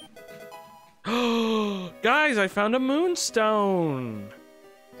 Guys, I found a moonstone.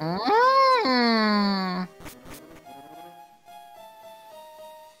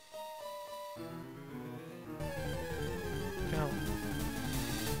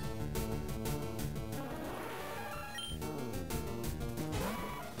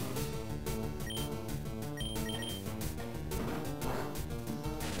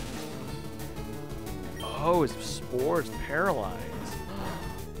 Oh, his spore's paralyzed.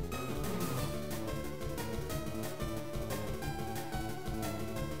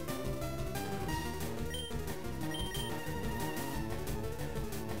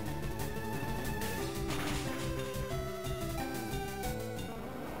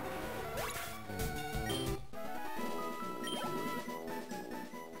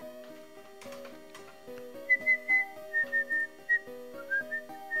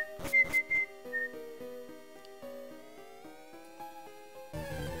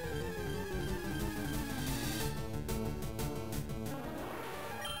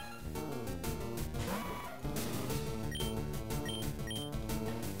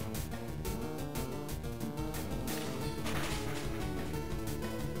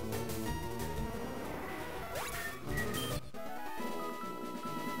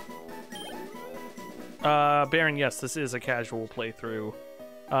 Baron, yes, this is a casual playthrough.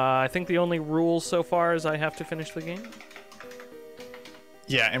 I think the only rule so far is I have to finish the game.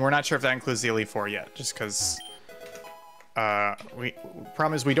 Yeah, and we're not sure if that includes the Elite Four yet, just because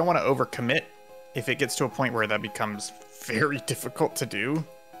problem is we don't want to overcommit if it gets to a point where that becomes very difficult to do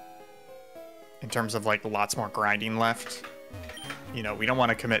in terms of like lots more grinding left. You know, we don't want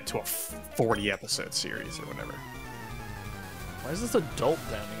to commit to a 40 episode series or whatever. Why is this adult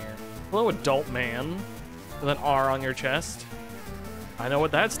down here? Hello, adult man. With an R on your chest. I know what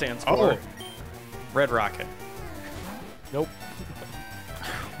that stands for. Oh, Red Rocket. Nope.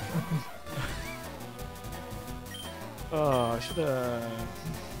 Oh, I should have.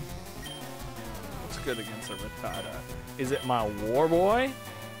 What's good against a Rattata? Is it my War Boy?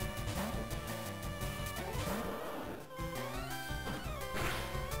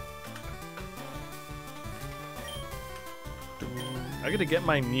 I gotta get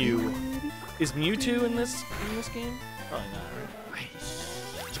my Mew. Is Mewtwo in this game? Probably not, right?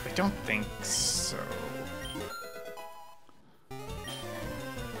 I don't think so.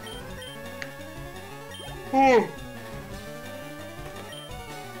 Oh.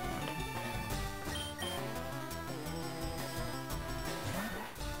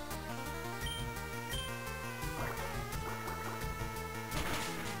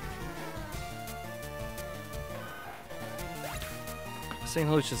 St.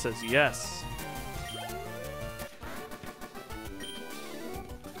 Lucia says yes.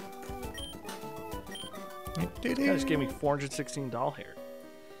 That guy just gave me 416 doll hair.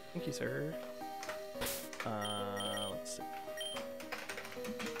 Thank you, sir. Let's see.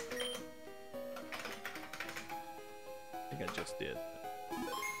 I think I just did.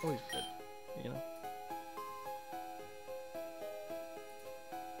 Always good, you know?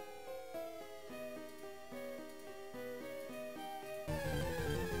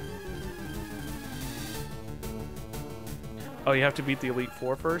 Oh, you have to beat the Elite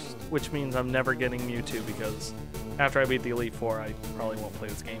Four first? Which means I'm never getting Mewtwo because after I beat the Elite Four, I probably won't play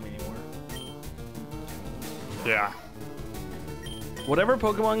this game anymore. Yeah. Whatever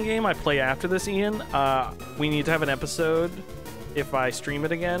Pokemon game I play after this, Ian, we need to have an episode, if I stream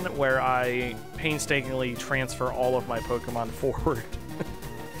it again, where I painstakingly transfer all of my Pokemon forward.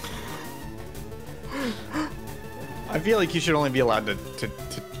 I feel like you should only be allowed to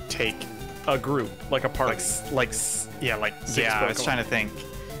take a group, like a party. Yeah, Pokemon. I was trying to think.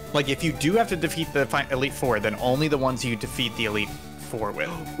 Like, if you do have to defeat the Elite Four, then only the ones you defeat the Elite Four with.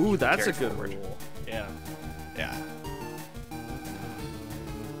 Ooh, that's a good rule. Yeah. Yeah.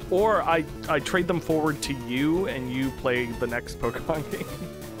 Or I trade them forward to you, and you play the next Pokemon game.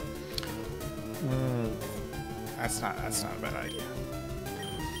 That's not a bad idea.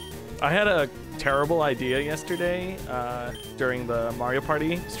 I had a terrible idea yesterday during the Mario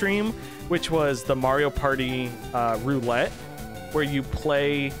Party stream, which was the Mario Party roulette, where you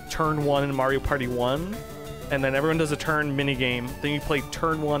play turn 1 in Mario Party 1, and then everyone does a turn minigame. Then you play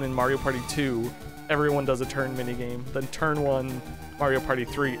turn 1 in Mario Party 2, everyone does a turn minigame. Then turn 1 Mario Party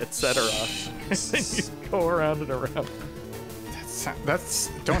 3, etc. And then you go around and around. That's That's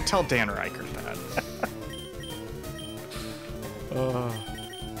don't tell Dan Reichert that.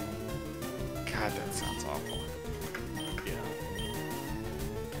 God, that sounds awful. Yeah.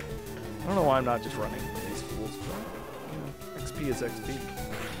 I don't know why I'm not just running with these fools, but XP is XP.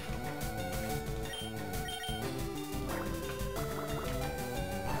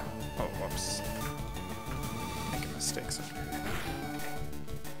 Oh, whoops. Making mistakes over here.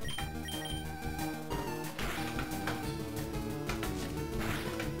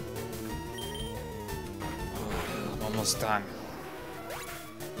 I'm almost done.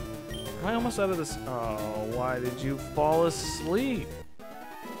 Am I almost out of this? Oh, why did you fall asleep?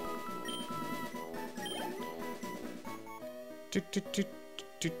 The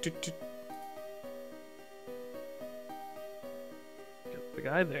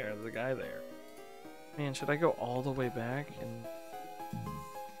guy there, the guy there. Man, should I go all the way back and...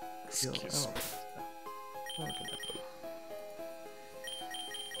 Excuse me. I don't think I-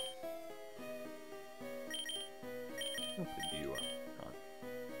 I'll pick you up. God.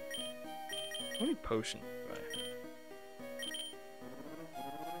 How many potions do I have?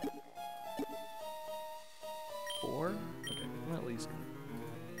 4? Okay, I'm at least gonna...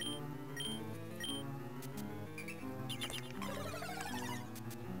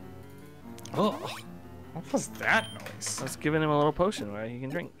 Oh, what was that noise? I was giving him a little potion where he can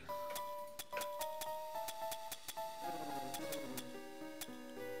drink.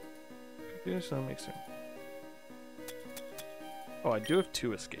 Computer so makes sense. Oh, I do have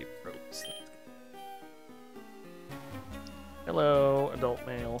 2 escape ropes. Hello, adult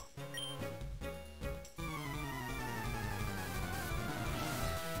male.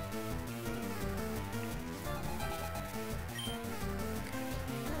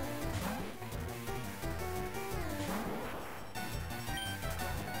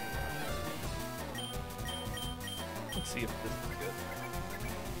 Let's see if this is good.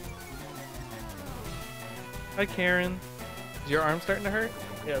 Hi, Karen. Is your arm starting to hurt?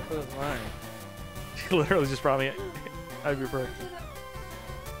 Yeah, so is mine. She literally just brought me ibuprofen.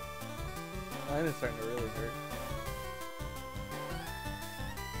 Mine is starting to really hurt.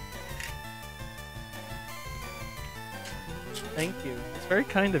 Thank you. It's very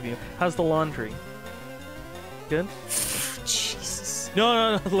kind of you. How's the laundry? Good? Jesus.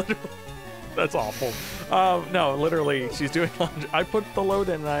 No, literally. That's awful. No, literally, she's doing laundry. I put the load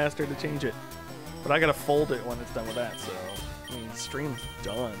in and I asked her to change it. But I gotta fold it when it's done with that, so... I mean, stream's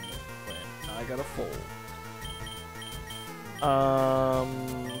done. But I gotta fold.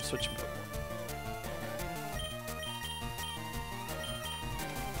 Switching Pokemon.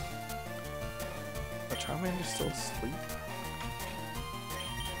 The Charmander's still asleep?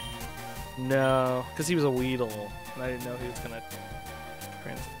 No, because he was a Weedle, and I didn't know he was gonna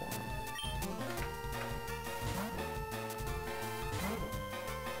transform.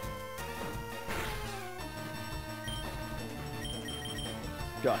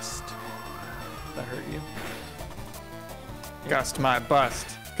 Gust. That hurt you? Gust my bust.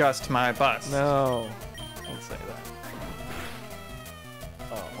 Gust my bust. No. Don't say that.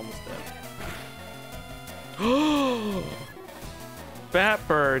 Oh, almost dead.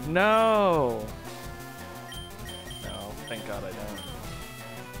 Batbird, no! No, thank God I don't.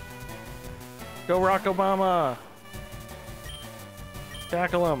 Go Rock Obama!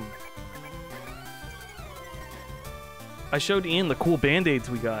 Tackle him! I showed Ian the cool band-aids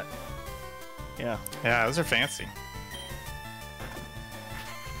we got. Yeah. Yeah, those are fancy.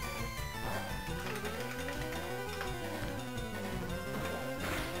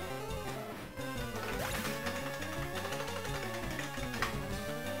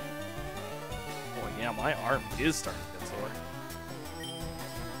 Boy, yeah, my arm is starting to get sore.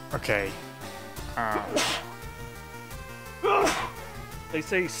 Okay. They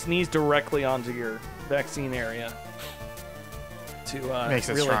say sneeze directly onto your vaccine area. To, Makes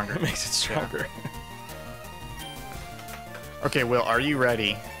it really stronger. Makes it stronger. Okay, Will, are you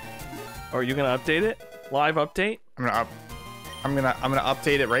ready? Or are you gonna update it? Live update? I'm gonna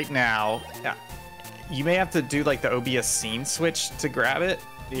update it right now. Yeah. You may have to do like the OBS scene switch to grab it.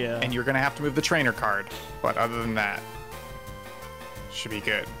 Yeah. And you're gonna have to move the trainer card. But other than that, should be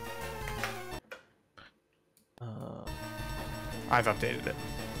good. I've updated it.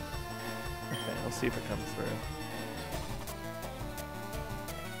 Okay, I'll see if it comes through.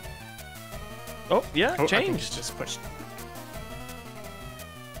 Oh, yeah, Oh, I think changed. it's just pushed.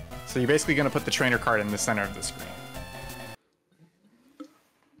 So you're basically gonna put the trainer card in the center of the screen.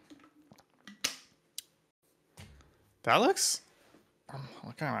 That looks... I'm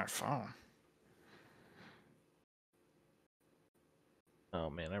looking at my phone. Oh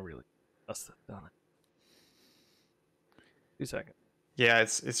man, I really must have done it. 2 seconds. Yeah,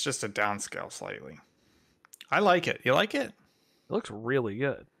 it's just a downscale slightly. I like it. You like it? It looks really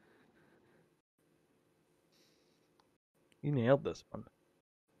good. You nailed this one.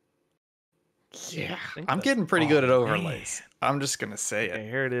 Yeah. think I'm that's- getting pretty good at oh, overlays. I'm just gonna say Okay, it.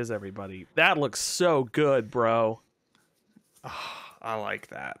 here it is, everybody. That looks so good, bro. I like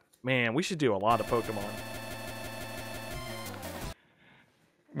that. Man, we should do a lot of Pokemon.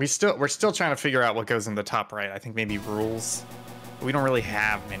 We're still trying to figure out what goes in the top right. I think maybe rules. We don't really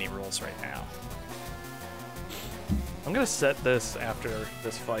have many rules right now. I'm gonna set this after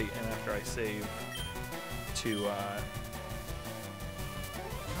this fight and after I save to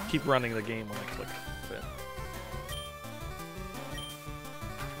keep running the game when I click it.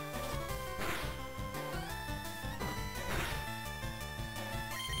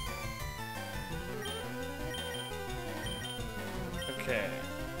 Okay.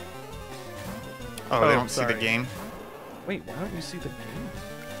 Oh, they Oh, don't see sorry. the game? Wait, why don't you see the game?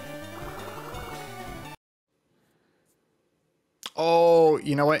 Oh,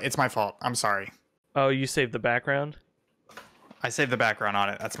 you know what? It's my fault. I'm sorry. Oh, you saved the background? I saved the background on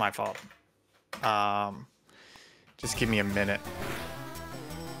it. That's my fault. Just give me a minute.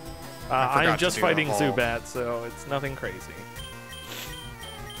 I forgot am to just do the fighting whole- Zubat, so it's nothing crazy.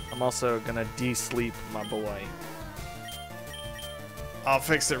 I'm also gonna de-sleep my boy. I'll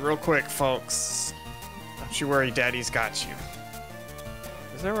fix it real quick, folks. Don't you worry, Daddy's got you.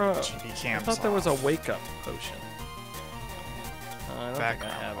 Is there a... GB I cams thought there was a off. wake-up potion. I don't think I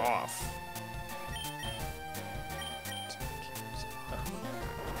Background have it. off.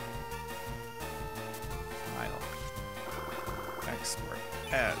 File. Export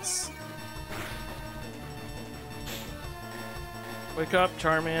as. Wake up,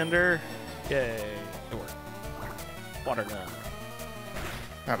 Charmander. Yay. It worked. Water gun.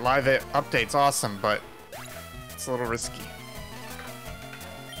 That live update's awesome, but it's a little risky.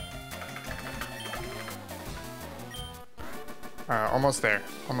 Almost there.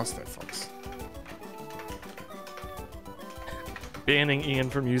 Almost there, folks. Banning Ian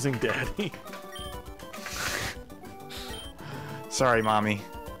from using Daddy. Sorry, Mommy.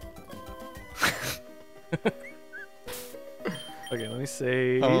 Okay, let me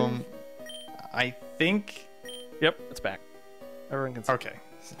save. I think... Yep, it's back. Everyone can see. Okay.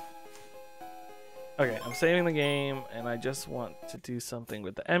 Okay, I'm saving the game, and I just want to do something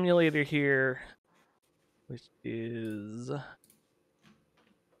with the emulator here, which is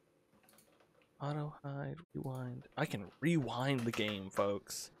auto hide, rewind. I can rewind the game,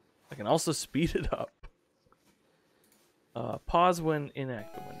 folks. I can also speed it up. Pause when in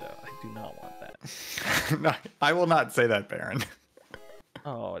active window. I do not want that. No, I will not say that, Baron.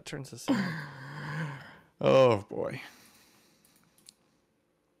 Oh, it turns this on. Oh, boy.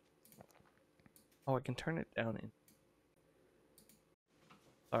 Oh, I can turn it down in.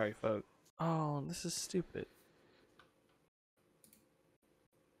 Sorry, folks. Oh, this is stupid.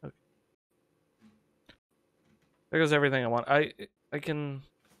 Okay. There goes everything I want. I can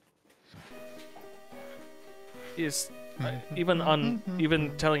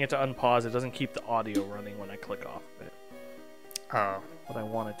even telling it to unpause, it doesn't keep the audio running when I click off of it. Oh. What I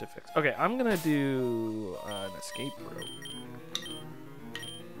wanted to fix. Okay, I'm gonna do an escape rope.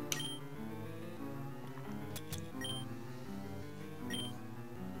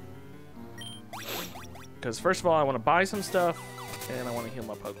 Because first of all, I want to buy some stuff, and I want to heal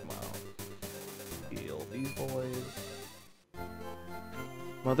my Pokemon. Heal these boys.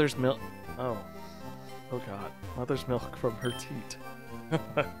 Mother's milk. Oh. Oh god. Mother's milk from her teat.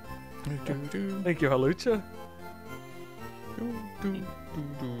 Thank you, Halucha.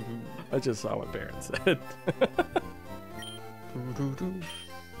 I just saw what Baron said.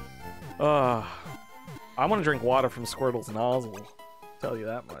 I want to drink water from Squirtle's nozzle. Tell you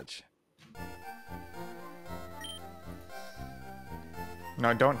that much.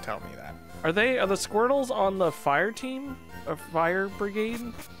 No, don't tell me that. Are the Squirtles on the fire team? Or fire brigade?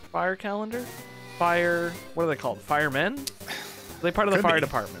 Fire calendar? Fire... What are they called? Firemen? Are they part of the Could fire be.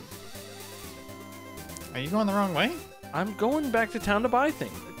 department? Are you going the wrong way? I'm going back to town to buy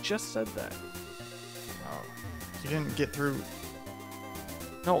things. I just said that. Oh. You didn't get through...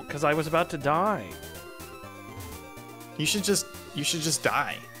 No, because I was about to die. You should just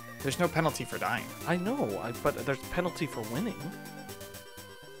die. There's no penalty for dying. I know, but there's penalty for winning.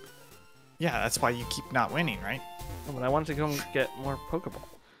 Yeah, that's why you keep not winning, right? Oh, but I wanted to go and get more Pokeball.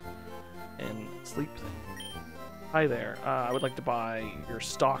 And sleep thing. Hi there. I would like to buy your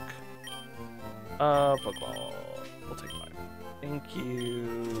stock Pokeball. We'll take 5. Thank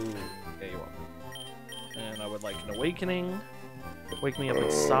you. Yeah, you're welcome. And I would like an awakening. Wake me up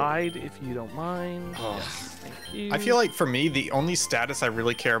inside if you don't mind. Yes, thank you. I feel like for me, the only status I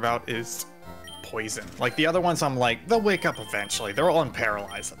really care about is poison. Like the other ones, I'm like, they'll wake up eventually. They're all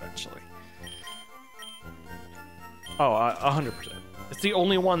unparalyzed eventually. Oh, 100%. It's the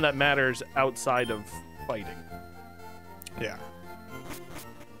only one that matters outside of fighting. Yeah.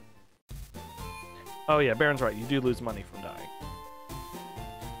 Oh yeah, Baron's right. You do lose money from dying.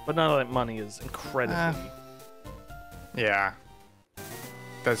 But none of that money is incredibly... Yeah.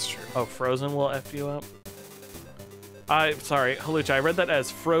 That's true. Oh, Frozen will F you up? Sorry, Halucha, I read that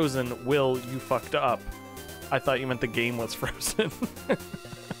as Frozen will you fucked up. I thought you meant the game was frozen.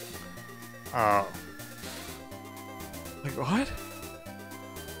 Oh. Like, what?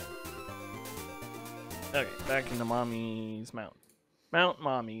 Okay, back into Mommy's Mount. Mount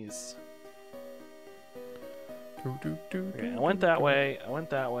Mommy's. Okay, I went that way. I went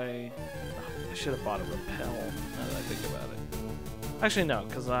that way. Oh, I should have bought a repel, now that I think about it. Actually, no,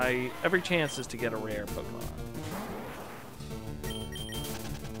 because every chance is to get a rare Pokemon.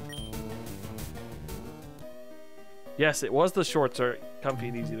 Yes, it was the shorts are comfy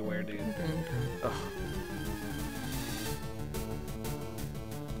and easy to wear, dude. Ugh.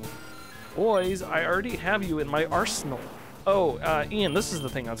 Boys, I already have you in my arsenal. Oh, Ian, this is the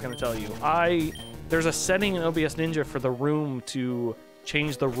thing I was going to tell you. There's a setting in OBS Ninja for the room to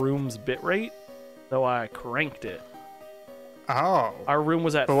change the room's bitrate, though I cranked it. Oh. Our room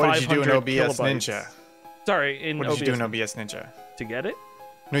was at 500 But what did you do in OBS kilobytes. Ninja? Sorry, in What OBS did you do in OBS Ninja? to get it?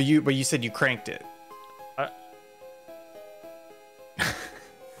 No, but you said you cranked it.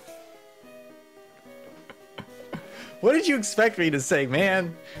 What did you expect me to say,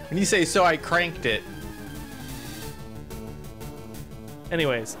 man? When you say, so I cranked it.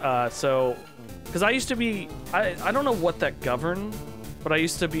 Anyways, so, because I used to be, I don't know what that governed, but I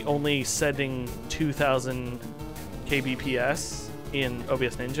used to be only setting 2,000 kbps in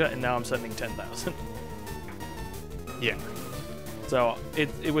OBS Ninja, and now I'm setting 10,000. Yeah. So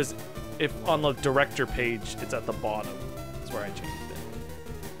it was, if on the director page, it's at the bottom. That's where I changed it.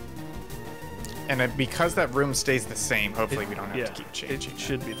 And then because that room stays the same, hopefully we don't have Yeah, to keep changing. it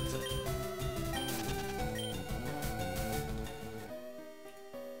should be the same.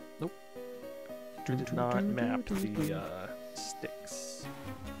 Nope. Did not map the sticks.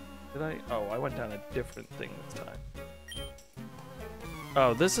 Did I? Oh, I went down a different thing this time.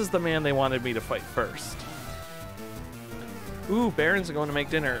 Oh, this is the man they wanted me to fight first. Ooh, Baron's going to make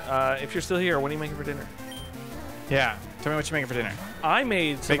dinner. If you're still here, what are you making for dinner? Yeah. Tell me what you're making for dinner. I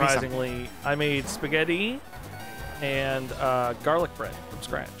made, surprisingly, I made spaghetti and garlic bread from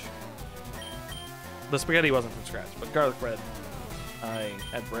scratch. The spaghetti wasn't from scratch, but garlic bread. I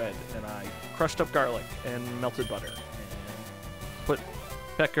had bread and I crushed up garlic and melted butter and put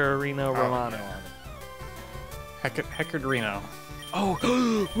pecorino romano on it. Hecardrino. Oh,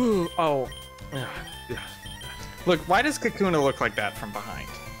 oh. Look, why does Kakuna look like that from behind?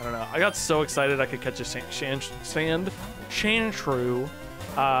 I don't know. I got so excited I could catch a Sandshrew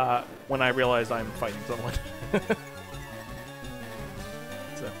when I realized I'm fighting someone.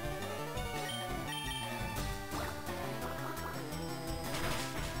 So.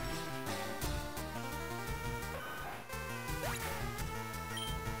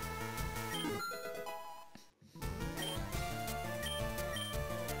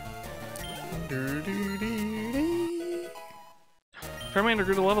 Charmander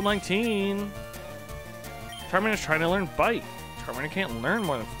grew to level 19. Charmander's trying to learn Bite. Charmander can't learn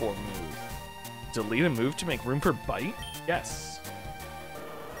one of 4 moves. Delete a move to make room for Bite? Yes.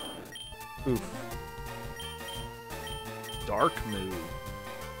 Oof. Dark move.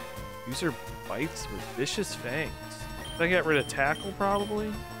 User bites with vicious fangs. Did I get rid of Tackle,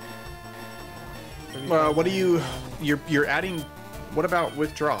 probably? What do you... You're adding... What about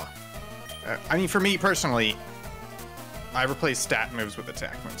Withdraw? I mean, for me personally, I replace stat moves with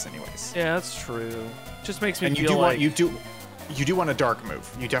attack moves anyways. Yeah, that's true. Just makes me And feel like... you do want a dark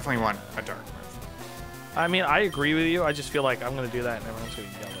move. You definitely want a dark move. I mean, I agree with you. I just feel like I'm going to do that and everyone's going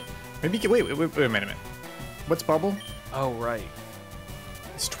to yell at me. Maybe wait a minute. What's Bubble? Oh, right.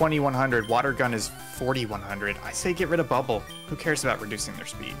 It's 2100. Water Gun is 4100. I say get rid of Bubble. Who cares about reducing their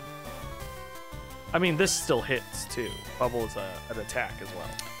speed? I mean, this still hits, too. Bubble is an attack as well.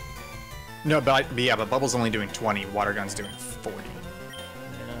 No, but Bubble's only doing 20. Water Gun's doing 40.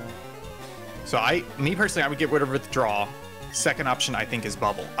 Yeah. So me personally, I would get rid of Withdraw. Second option, I think, is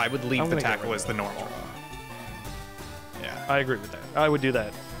Bubble. I would leave the Tackle as the normal. Yeah. I agree with that. I would do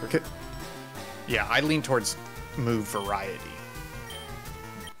that. Okay. Yeah, I lean towards move variety.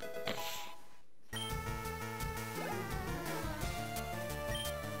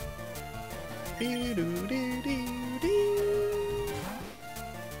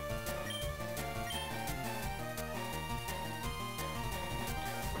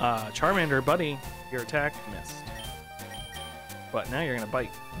 Charmander, buddy, your attack missed. But now you're gonna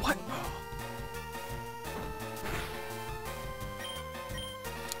bite. What?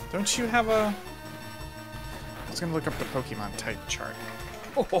 Don't you have a... I was gonna look up the Pokemon type chart.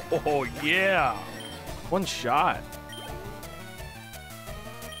 Oh, yeah. One shot.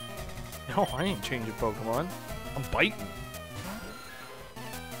 No, I ain't changing Pokemon. I'm biting.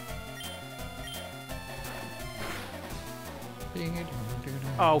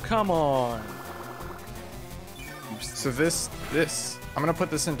 Oh, come on. So this, I'm gonna put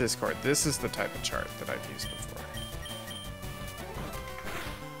this in Discord. This is the type of chart that I've used before.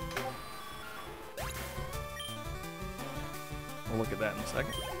 We'll look at that in a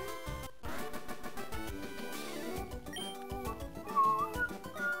second.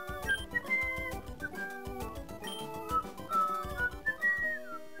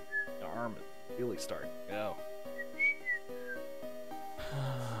 The arm is really starting to go.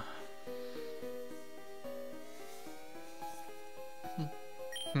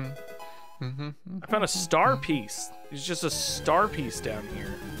 I found a star piece. There's just a star piece down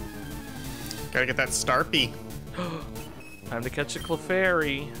here. Gotta get that Starpy. Time to catch a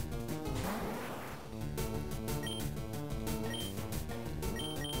Clefairy.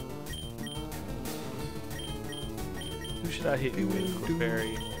 Who should I hit you with,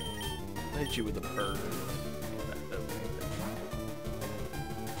 Clefairy? I hit you with a bird. That does anything.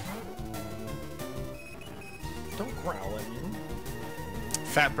 Don't growl at me.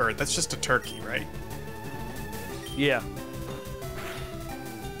 Fat bird. That's just a turkey, right? Yeah.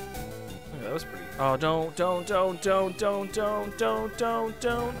 Yeah, that was pretty. Oh, don't.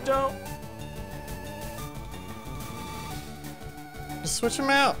 Just switch them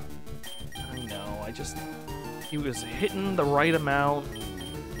out. I know. He was hitting the right amount.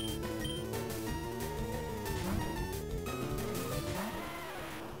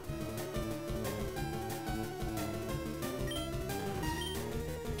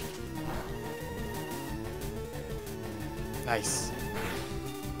 Nice.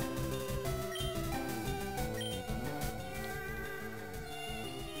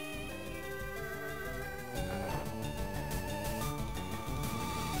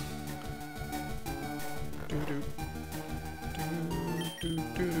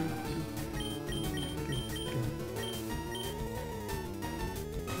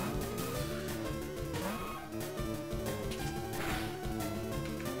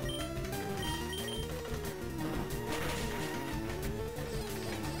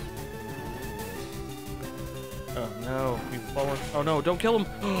 Oh no, you've fallen. Oh no, don't kill him.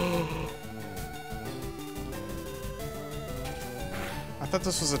 I thought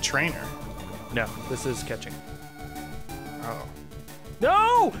this was a trainer. No, this is catching. Oh.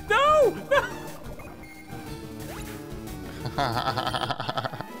 No! No! No!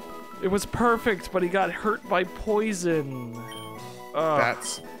 It was perfect, but he got hurt by poison. Ugh.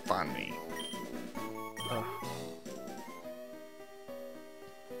 That's funny. Ugh.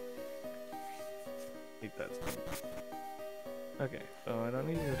 Hate that stuff. Okay, so I don't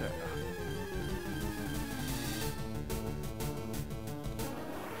need you to.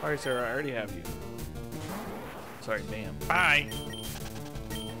 Alright, Sarah, I already have you. Sorry, ma'am. Bye.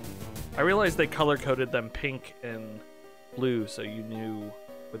 I realized they color coded them pink and blue, so you knew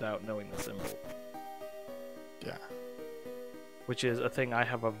without knowing the symbol. Yeah. Which is a thing I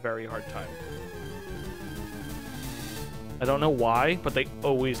have a very hard time. I don't know why, but they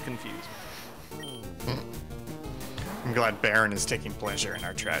always confuse me. I'm glad Baron is taking pleasure in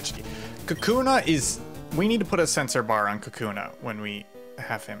our tragedy. Kakuna is... We need to put a sensor bar on Kakuna when we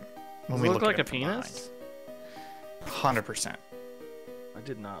have him. When Does we it look like at a him penis? from behind. 100%. I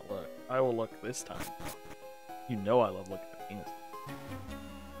did not look. I will look this time. You know I love looking at penis.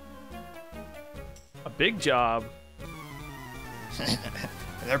 A big job.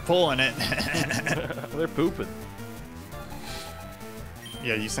 They're pulling it. They're pooping.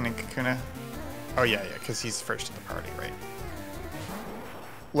 Yeah, you sending Kakuna? Oh, yeah, because he's first to the party, right?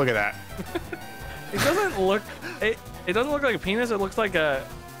 Look at that. It doesn't look... It doesn't look like a penis. It looks like a...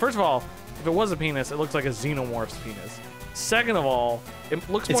 First of all, if it was a penis, it looks like a xenomorph's penis. Second of all, it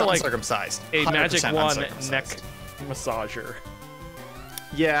looks It's more like uncircumcised. a Magic 100% One uncircumcised. neck massager.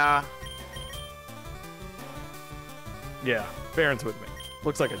 Yeah. Yeah, Baron's with me.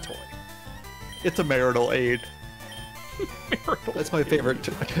 Looks like a toy. It's a marital aid. Marital That's my favorite.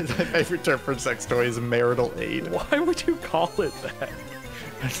 My favorite term for sex toy is marital aid. Why would you call it that?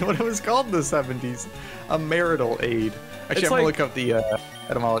 That's what it was called in the 70s. A marital aid. Actually, It's I'm gonna like- look up the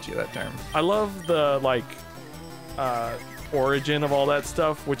etymology of that term. I love the origin of all that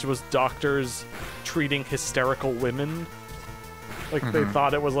stuff, which was doctors treating hysterical women. Like they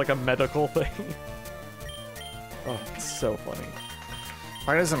thought it was like a medical thing. Oh, it's so funny.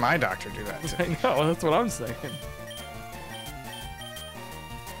 Why doesn't my doctor do that to me? I know, that's what I'm saying.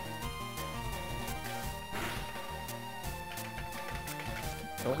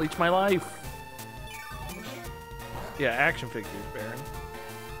 Don't leech my life. Yeah, action figures, Baron.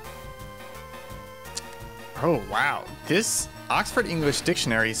 Oh, wow. This Oxford English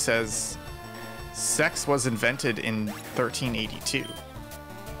Dictionary says sex was invented in 1382.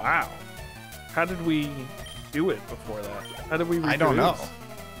 Wow. How did we do it before that? How did we reproduce? I don't know.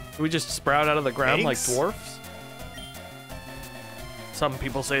 Did we just sprout out of the ground like Eggs? dwarfs? Some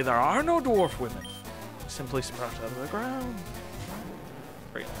people say there are no dwarf women. They simply sprout out of the ground.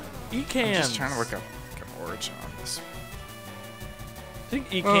 Great. Ecans. I'm just trying to look up an origin on this. I think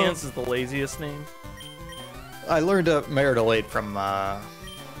Ecans is the laziest name. I learned a marital aid from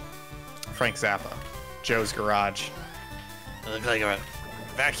Frank Zappa, Joe's Garage. It looked like a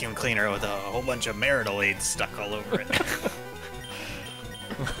vacuum cleaner with a whole bunch of marital aids stuck all over it.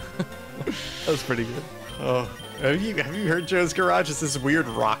 That was pretty good. Oh, have you heard Joe's Garage? It's this weird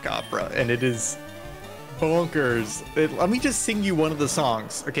rock opera, and it is bonkers. Let me just sing you one of the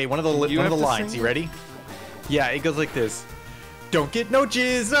songs. Okay, one of the lines. You ready? Yeah, it goes like this. Don't get no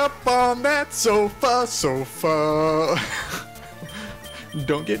jizz up on that sofa.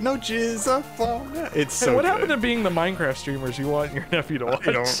 Don't get no jizz up on that. It's so what good. happened to being the Minecraft streamers you want your nephew to watch?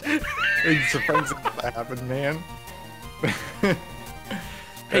 I don't. It's surprising that happened, man. Hey,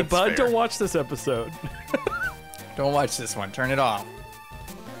 That's bud, fair. don't watch this episode. Don't watch this one. Turn it off.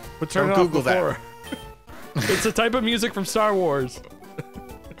 But turn Don't it off Google before. It's a type of music from Star Wars,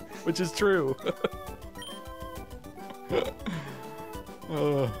 which is true.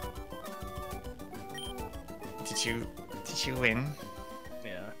 Did you win?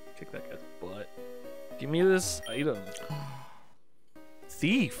 Yeah, kick that guy's butt. Give me this item.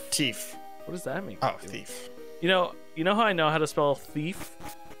 Thief. Thief. What does that mean? Oh, thief. You know how I know how to spell thief?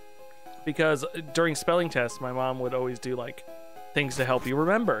 Because during spelling tests, my mom would always do like things to help you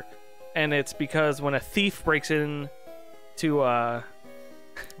remember. And it's because when a thief breaks in to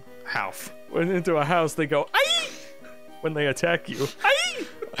Half. into a house, they go "Aye!" when they attack you. "Aye!"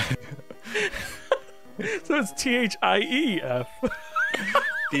 So it's THIEF.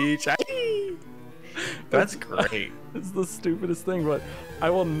 THIE. That's great. It's the stupidest thing, but I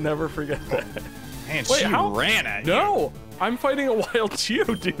will never forget that. Man, Wait, she how? ran at you. No, I'm fighting a wild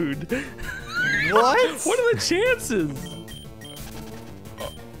Geodude. What? What are the chances?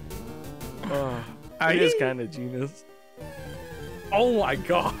 It is kind of genius. Oh my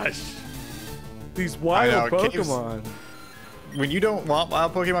gosh. These wild know, caves- Pokemon. When you don't want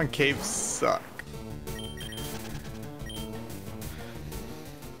wild Pokemon, caves suck.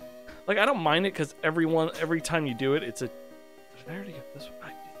 Like, I don't mind it because every time you do it, it's a... Did I already get this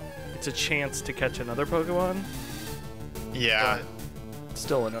one? It's a chance to catch another Pokemon. Yeah. But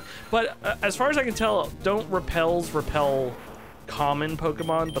still enough. But as far as I can tell, don't repels repel common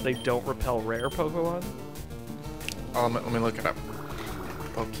Pokemon, but they don't repel rare Pokemon. Oh, let me look it up.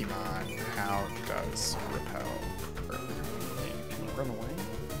 Pokemon, how does repel? Can you run away?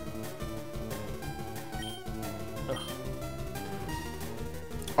 Ugh.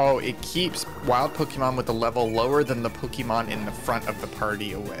 Oh, it keeps wild Pokemon with a level lower than the Pokemon in the front of the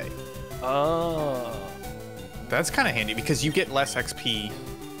party away. Oh. That's kind of handy because you get less XP.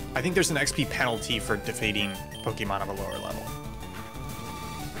 I think there's an XP penalty for defeating Pokemon of a lower level.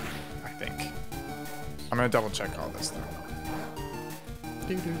 I think. I'm gonna double check all this though.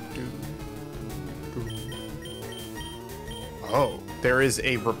 Oh, there is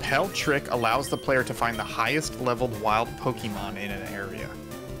a repel trick allows the player to find the highest leveled wild Pokemon in an area.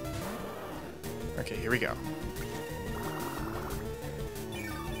 Okay, here we go.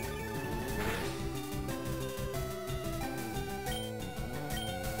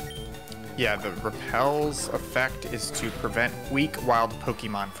 Yeah, the repel's effect is to prevent weak wild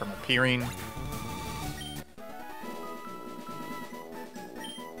Pokemon from appearing.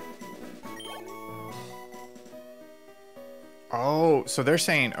 Oh, so they're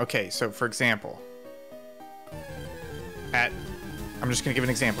saying, okay, so for example, I'm just going to give an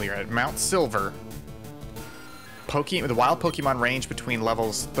example here. At Mount Silver, the wild Pokemon range between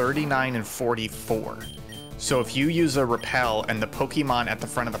levels 39 and 44. So if you use a repel and the Pokemon at the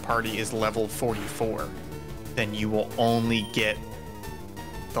front of the party is level 44, then you will only get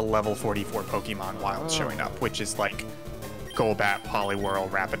the level 44 Pokemon wild showing up, which is like Golbat, Poliwhirl,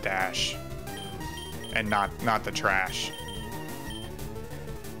 Rapidash, and not the trash.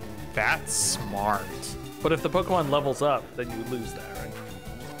 That's smart. But if the Pokemon levels up, then you lose that, right?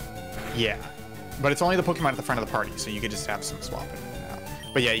 Yeah. But it's only the Pokemon at the front of the party, so you could just have some swapping in and out.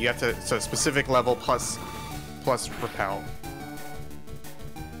 But yeah, you have to, so specific level plus repel.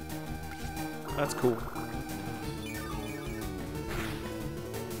 That's cool.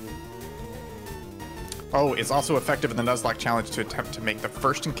 Oh, it's also effective in the Nuzlocke challenge to attempt to make the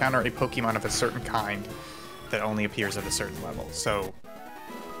first encounter a Pokemon of a certain kind that only appears at a certain level. So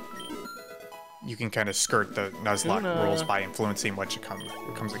you can kind of skirt the Nuzlocke rules by influencing what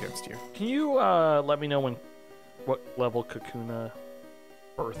comes against you. Can you let me know what level Kakuna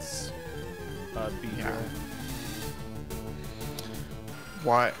births Yeah.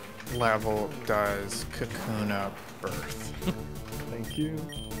 What level does Kakuna birth? Thank you.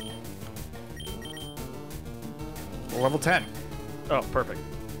 Level 10. Oh, perfect.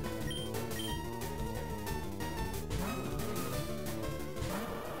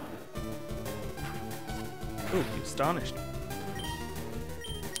 Ooh, you astonished.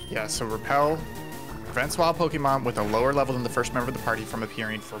 Yeah, so Repel prevents wild Pokemon with a lower level than the first member of the party from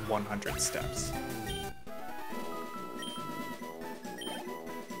appearing for 100 steps.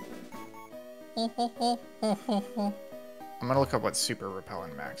 I'm gonna look up what Super Repel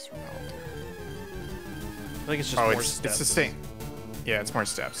and Max Repel do. I think it's just more steps. It's the same. Yeah, it's more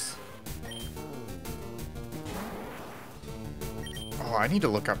steps. Oh, I need to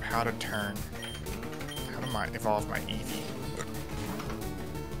look up how to evolve my Eevee.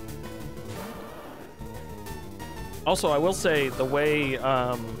 Also, I will say the way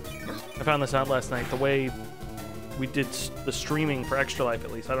I found this out last night, the way we did the streaming for Extra Life,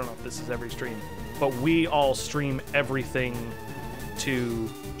 at least. I don't know if this is every stream, but we all stream everything to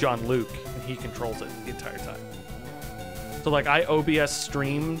John Luke, and he controls it the entire time. So, like, I OBS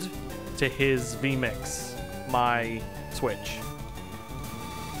streamed to his VMix, my Switch.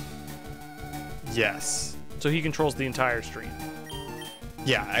 Yes. So he controls the entire stream.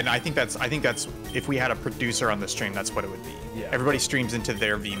 Yeah, and I think that's if we had a producer on the stream, that's what it would be. Yeah. Everybody streams into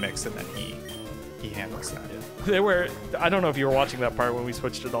their VMix, and then he handles that. Yeah. I don't know if you were watching that part when we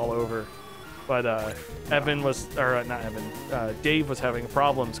switched it all over, but Evan was, or not Evan, Dave was having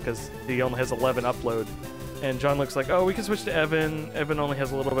problems because he only has 11 upload, and John looks like, oh, we can switch to Evan. Evan only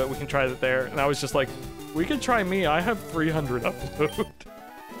has a little bit. We can try it there. And I was just like, we can try me. I have 300 upload.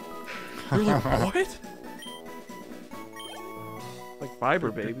 You're like, what? Like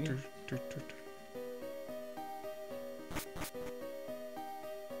fiber, baby.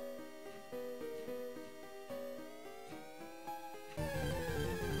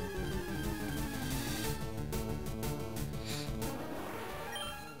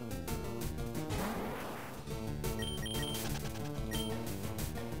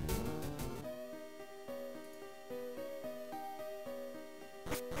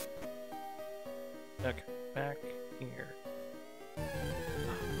 Okay, back here.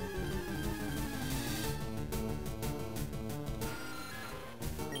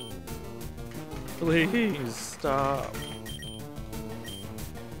 Please stop.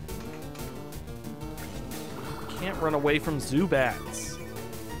 Can't run away from Zubats.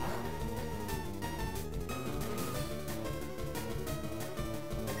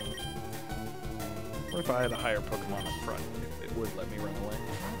 What if I had a higher Pokemon up front? It would let me run away.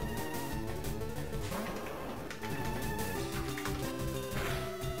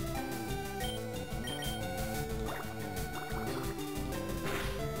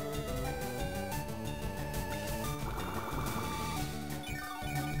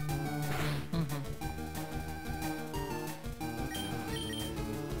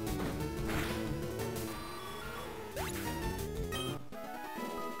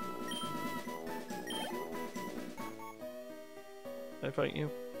 Did I fight you?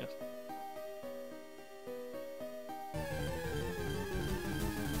 Yes.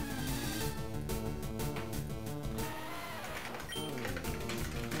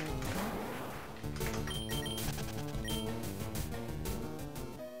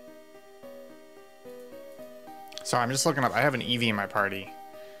 So I'm just looking up. I have an Eevee in my party.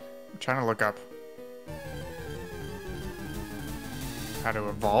 I'm trying to look up how to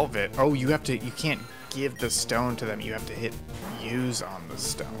evolve it. Oh, you can't give the stone to them. You have to hit use on the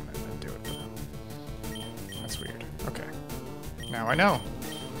stone and then do it for them. That's weird. Okay. Now I know.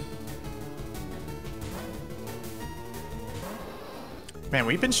 Man,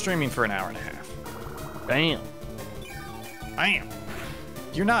 we've been streaming for an hour and a half. Bam. Bam.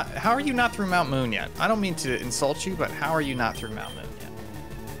 You're not. How are you not through Mount Moon yet? I don't mean to insult you, but how are you not through Mount Moon yet?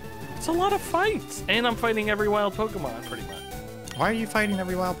 It's a lot of fights, and I'm fighting every wild Pokemon pretty much. Why are you fighting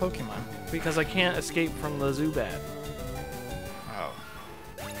every wild Pokemon? Because I can't escape from the Zubat. Oh.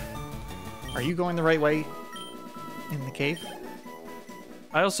 Are you going the right way in the cave?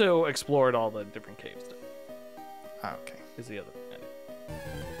 I also explored all the different caves. Oh, okay. Is the other thing I did.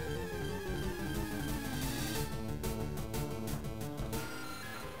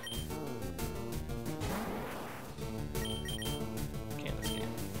 Can't escape.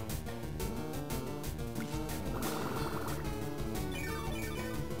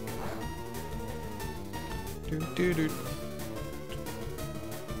 Do.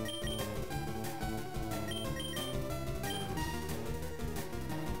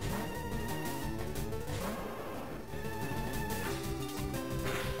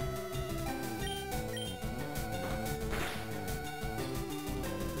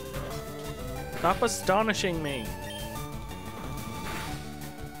 Stop astonishing me.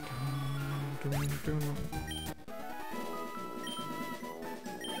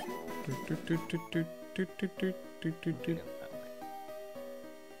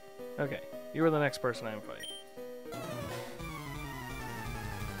 Okay, you are the next person I'm fighting.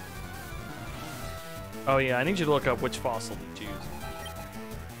 Oh yeah, I need you to look up which fossil to choose.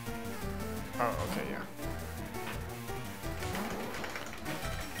 Oh, okay, yeah.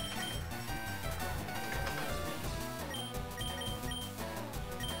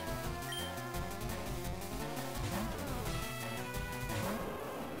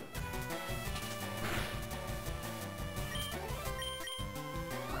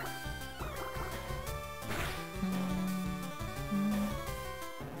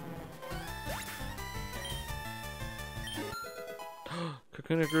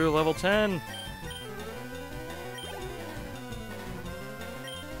 Kakuna grew to level 10.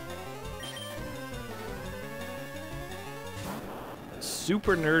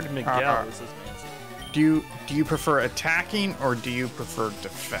 Super Nerd Miguel is his name. Do you prefer attacking or do you prefer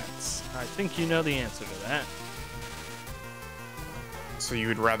defense? I think you know the answer to that. So you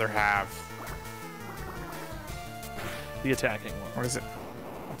would rather have The attacking one. what is it?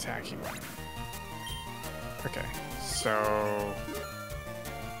 Attacking one. Okay, so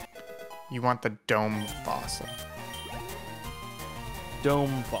you want the dome fossil.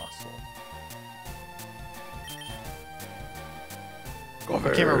 Dome fossil. I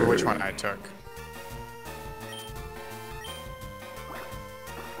can't remember which one I took.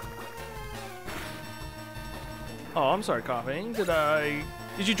 Oh, I'm sorry, coughing.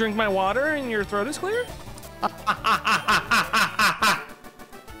 Did you drink my water and your throat is clear?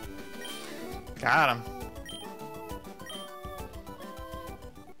 Got him.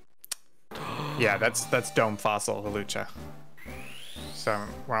 Yeah, that's dome fossil, Halucha. So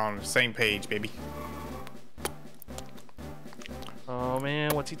we're on the same page, baby. Oh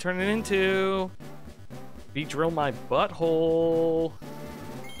man, what's he turning into? He drilled my butthole.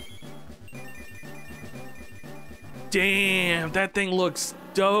 Damn, that thing looks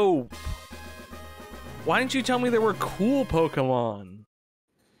dope. Why didn't you tell me there were cool Pokemon?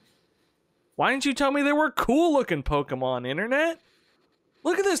 Why didn't you tell me there were cool looking Pokemon, internet?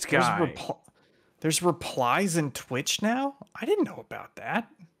 Look at this guy. There's replies in Twitch now? I didn't know about that.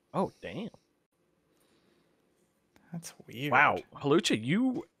 Oh, damn. That's weird. Wow, Halucha,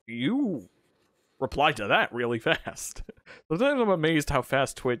 you replied to that really fast. Sometimes I'm amazed how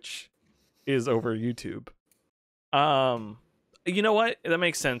fast Twitch is over YouTube. You know what? That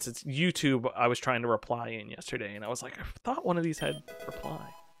makes sense. It's YouTube I was trying to reply in yesterday, and I was like, I thought one of these had reply.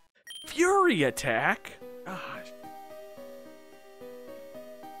 Fury attack? Gosh.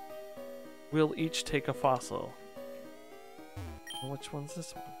 We'll each take a fossil. Which one's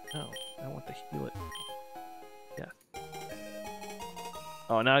this one? No, I want to heal it. Yeah.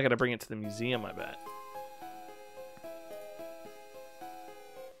 Oh, now I gotta bring it to the museum, I bet.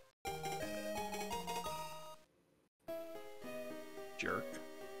 Jerk.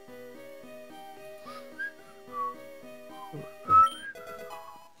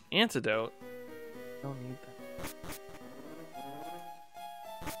 Antidote? Don't need that.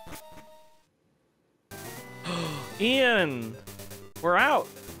 Ian! We're out!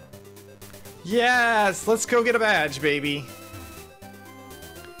 Yes, let's go get a badge, baby.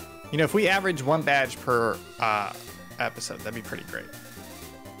 You know, if we average one badge per episode, that'd be pretty great.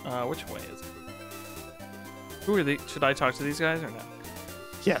 Which way is it? Who are they? Should I talk to these guys or no?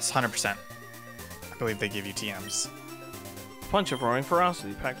 Yes, 100%. I believe they give you TMs. Punch of Roaring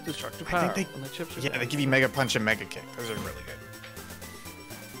Ferocity, packed with destructive power. I think when the chips are yeah, down. they give you Mega Punch and Mega Kick. Those are really good.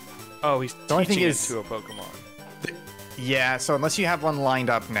 Oh, he's The only thing teaching it is- to a Pokemon. Yeah, so unless you have one lined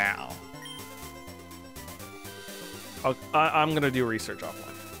up now. I'm gonna do research offline.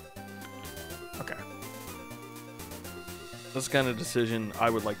 Okay. That's the kind of decision I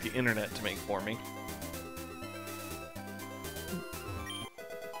would like the internet to make for me.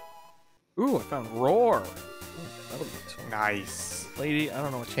 Ooh, I found Roar. That'll be useful. Nice. Lady, I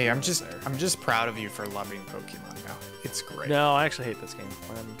don't know what you Hey, there. I'm just proud of you for loving Pokemon now. It's great. No, I actually hate this game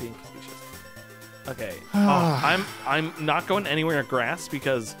when I'm being facetious. Okay. I'm not going anywhere near grass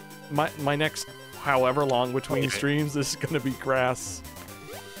because my next however long between streams is gonna be grass.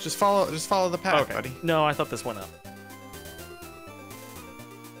 Just follow the path, buddy. No, I thought this went up.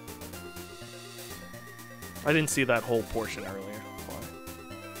 I didn't see that whole portion earlier.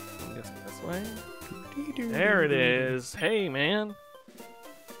 I'm guessing this way. There it is. Hey, man.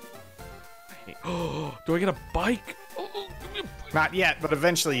 Oh, do I get a bike? Oh, give me a bike. Not yet, but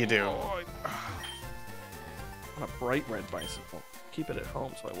eventually you do. Oh, on a bright red bicycle. Keep it at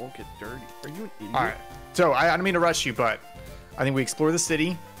home so I won't get dirty. Are you an idiot? All right. So I don't mean to rush you, but I think we explore the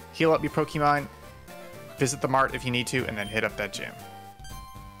city, heal up your Pokemon, visit the mart if you need to, and then hit up that gym.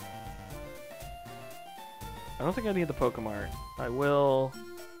 I don't think I need the Pokemart. I will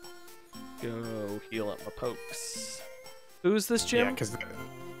go heal up my pokes. Who's this gym? Yeah, because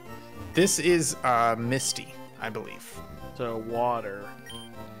this is Misty, I believe. So water.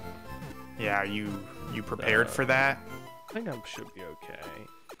 Yeah, you prepared for that? I think I should be okay.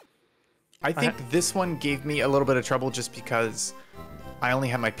 I think this one gave me a little bit of trouble just because I only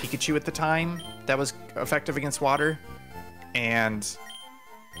had my Pikachu at the time that was effective against water, and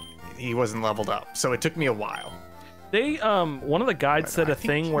he wasn't leveled up, so it took me a while. They one of the guides said a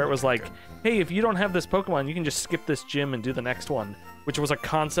thing where it was like, good. hey, if you don't have this Pokemon, you can just skip this gym and do the next one, which was a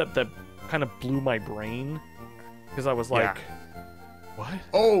concept that kind of blew my brain because I was like, what?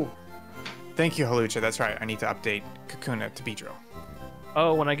 Oh, thank you, Halucha. That's right. I need to update Kakuna to Beedrill.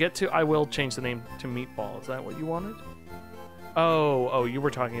 Oh, when I get to, I will change the name to Meatball. Is that what you wanted? Oh, you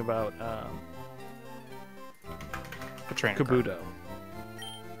were talking about The trainer. Kabuto.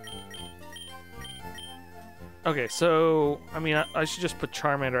 Okay, so I mean, I should just put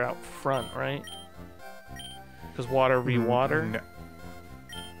Charmander out front, right? Because water v water.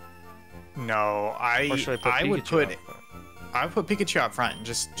 No, Or should I would Pikachu put out front? I would put Pikachu out front and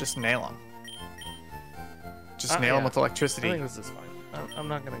just nail him. Just nail him with I electricity. think this is fine. I'm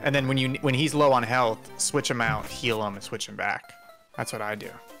not gonna. And then when he's low on health, switch him out, heal him, and switch him back. That's what I do.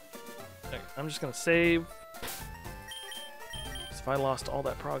 Okay, I'm just gonna save. 'Cause if I lost all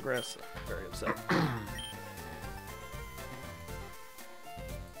that progress, I'm very upset.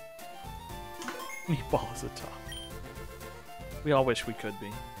 Meatball is a top. We all wish we could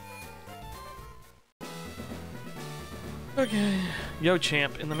be. Okay. Yo,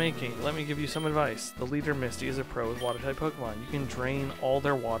 champ, in the making, let me give you some advice. The leader, Misty, is a pro with water-type Pokemon. You can drain all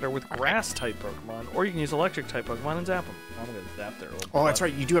their water with grass-type Pokemon, or you can use electric-type Pokemon and zap them. I'm gonna zap their little Oh, that's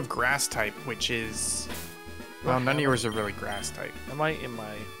butt. right. You do have grass type, which is... Well, none of yours are really grass type. I might in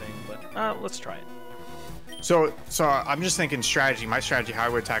my thing, but let's try it. So I'm just thinking strategy. My strategy, how I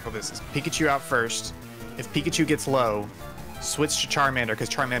would tackle this, is Pikachu out first. If Pikachu gets low, switch to Charmander, because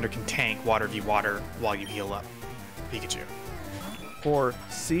Charmander can tank water v water while you heal up Pikachu. Or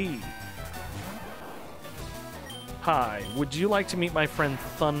C. Hi, would you like to meet my friend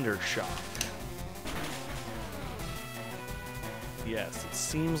Thundershock? Yes, it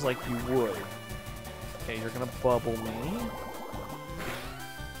seems like you would. Okay, you're gonna bubble me.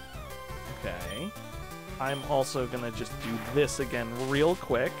 Okay. I'm also gonna just do this again real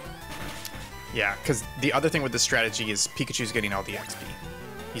quick. Yeah, because the other thing with this strategy is Pikachu's getting all the XP.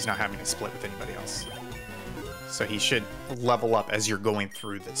 He's not having to split with anybody else. So he should level up as you're going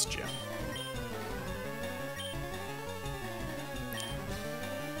through this gym.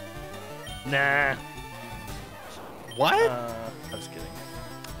 Nah. What? I was kidding.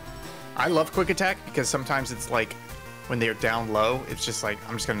 I love quick attack because sometimes it's like when they're down low, it's just like,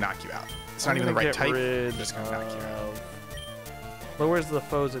 I'm just going to knock you out. It's not even the right type. I'm just going to knock you out. Lowers the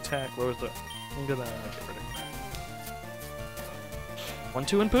foe's attack, lowers the... I'm gonna get rid of that. 1,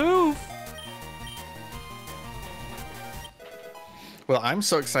 2, and poof! Well, I'm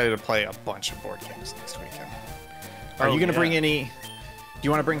so excited to play a bunch of board games next weekend. Are Oh, you going to yeah. bring any... Do you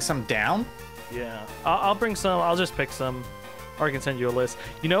want to bring some down? Yeah, I'll bring some. I'll just pick some, or I can send you a list.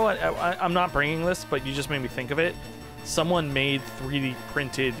 You know what? I'm not bringing this, but you just made me think of it. Someone made 3D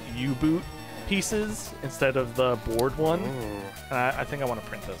printed U-boot pieces instead of the board one. And I think I want to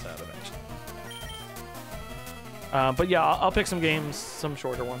print those out eventually. But yeah, I'll pick some games, some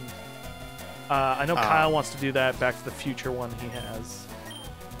shorter ones. I know Kyle wants to do that Back to the Future one he has.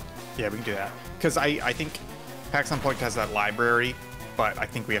 Yeah, we can do that. Because I think PAX Unplugged has that library, but I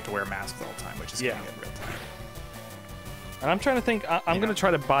think we have to wear masks all the time, which is going to get real time. And I'm trying to think, I'm going to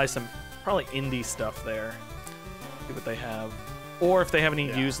try to buy some probably indie stuff there. See what they have. Or if they have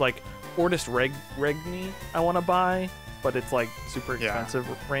any used, like, Ortis Regni I want to buy, but it's, like, super expensive,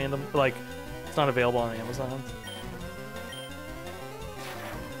 random. Like, it's not available on Amazon.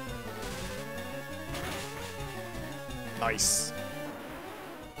 Nice.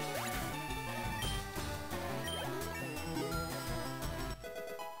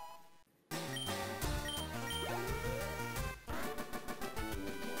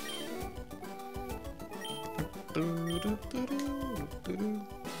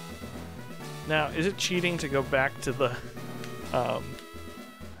 Now, is it cheating to go back to the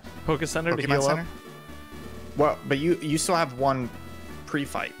Poke Center to Pokemon heal Center? up? Well, but you still have one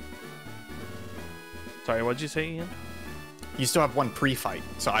pre-fight. Sorry, what'd you say, Ian? You still have one pre-fight,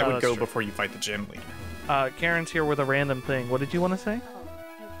 so I would that's go true. before you fight the gym leader. Karen's here with a random thing. What did you want to say?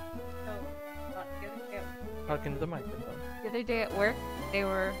 The Talk into the microphone. other day at work, they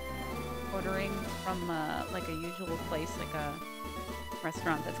were ordering from like a usual place, like a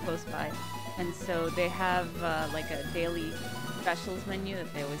restaurant that's close by, and so they have like a daily specials menu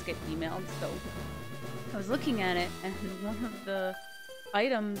that they always get emailed. So I was looking at it, and one of the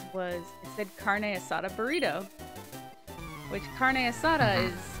items was, it said carne asada burrito, which carne asada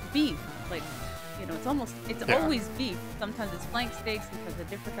is beef, like, you know, it's Yeah. always beef. Sometimes it's flank steaks, sometimes a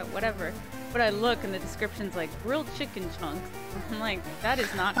different cut, whatever. But I look and the description's like grilled chicken chunks. I'm like, that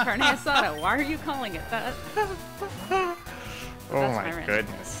is not carne asada. Why are you calling it that? Oh That's my random.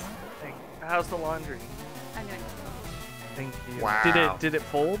 goodness. How's the laundry? I'm gonna. Thank you. Wow. Did it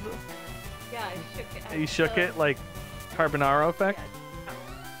fold? Yeah, I shook it. You shook it like carbonaro effect? Yeah.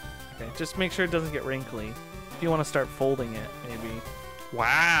 Okay, just make sure it doesn't get wrinkly. If you want to start folding it, maybe.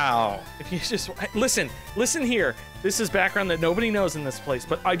 Wow. If you just listen here. This is background that nobody knows in this place,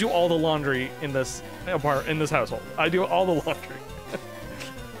 but I do all the laundry in this household. I do all the laundry.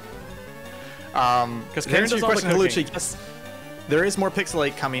 Because Karen to does your all the question, cooking. Haluchi, yes, there is more Pixel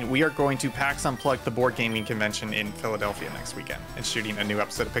 8 coming. We are going to PAX Unplugged, the board gaming convention in Philadelphia next weekend, and shooting a new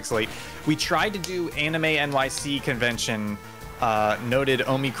episode of Pixel 8. We tried to do Anime NYC convention, noted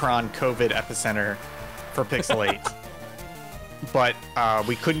Omicron COVID epicenter for Pixel 8. But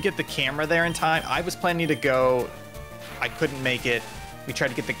we couldn't get the camera there in time. I was planning to go. I couldn't make it. We tried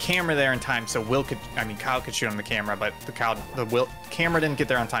to get the camera there in time so Kyle could shoot on the camera, but the camera didn't get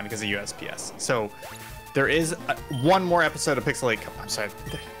there on time because of USPS. So there is one more episode of Pixel 8. I'm sorry.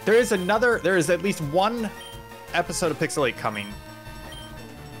 There is at least one episode of Pixel 8 coming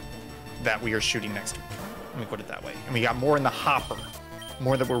that we are shooting next week. Let me put it that way. And we got more in the hopper,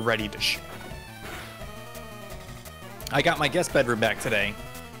 more that we're ready to shoot. I got my guest bedroom back today,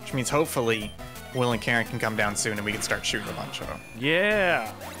 which means hopefully Will and Karen can come down soon and we can start shooting a bunch of them.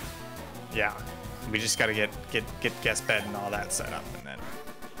 Yeah. Yeah, we just gotta get guest bed and all that set up, and then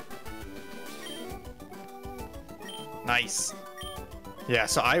nice. Yeah,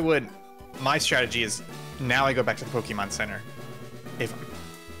 so my strategy is now I go back to the Pokemon Center if I'm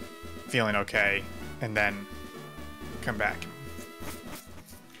feeling okay, and then come back.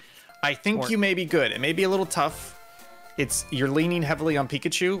 I think you may be good. It may be a little tough. You're leaning heavily on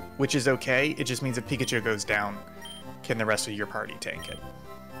Pikachu, which is okay. It just means if Pikachu goes down, can the rest of your party tank it?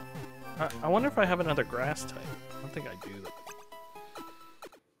 I wonder if I have another grass type. I don't think I do.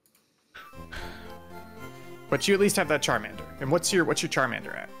 But you at least have that Charmander. And what's your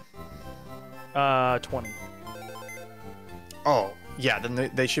Charmander at? 20. Oh, yeah,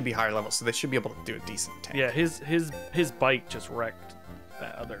 then they should be higher level, so they should be able to do a decent tank. Yeah, his bite just wrecked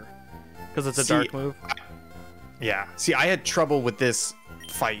that other, because it's a dark move. Yeah. See, I had trouble with this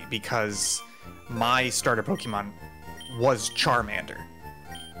fight because my starter Pokemon was Charmander,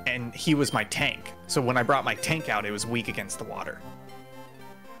 and he was my tank. So when I brought my tank out, it was weak against the water.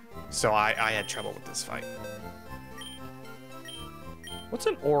 So I had trouble with this fight. What's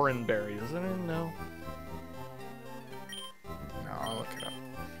an Oranberry? Does anyone know? No, I'll look it up.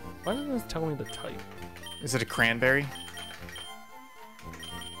 Why doesn't this tell me the type? Is it a cranberry?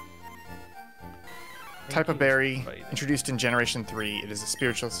 Type of berry, introduced in Generation 3, it is a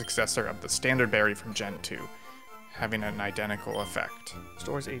spiritual successor of the standard berry from Gen 2, having an identical effect.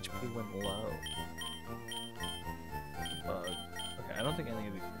 Stores HP when low. Bug. Okay, I don't think any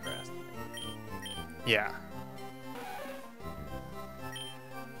of these are grass. Yeah.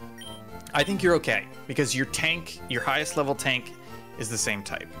 I think you're okay, because your highest level tank is the same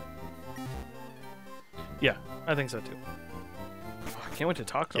type. Yeah, I think so too. Oh, I can't wait to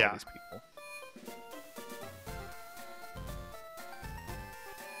talk to all these people.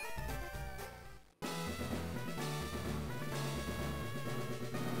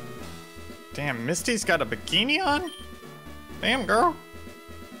 Damn, Misty's got a bikini on? Damn, girl.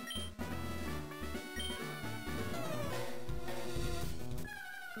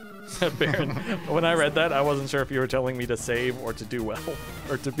 Baron, when I read that, I wasn't sure if you were telling me to save or to do well,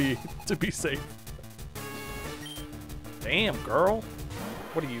 or to be safe. Damn, girl.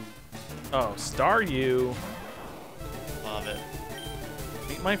 What are you? Oh, Staryu. love it.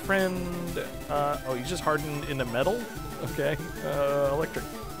 Meet my friend. Oh, you just hardened into metal? Okay. Electric.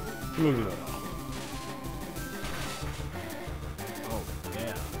 Oh,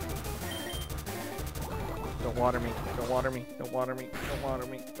 yeah. Don't water me. Don't water me. Don't water me. Don't water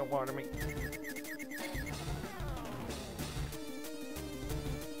me. Don't water me.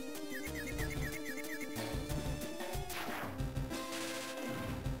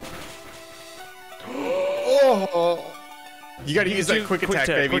 Oh! You gotta use that quick attack,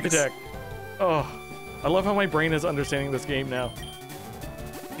 baby. Quick attack. Oh, I love how my brain is understanding this game now.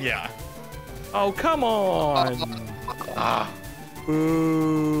 Yeah. Oh, come on!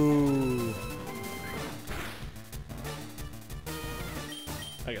 Boo!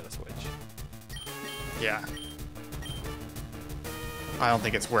 I gotta switch. Yeah. I don't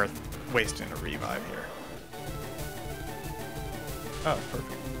think it's worth wasting a revive here. Oh,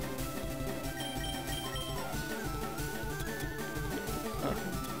 perfect.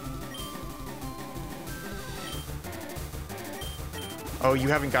 Oh, you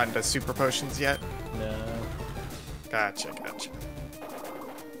haven't gotten to super potions yet? No. Gotcha.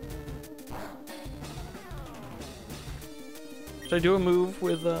 Should I do a move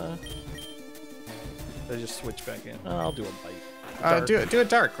with, Should I just switch back in? Oh, I'll do a bite. Dark. Do it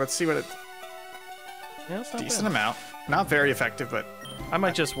dark. Let's see what it... Yeah, it's not Decent bad. amount. Not very effective, but... I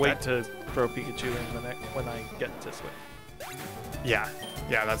might just wait to throw Pikachu in the next when I get to switch. Yeah.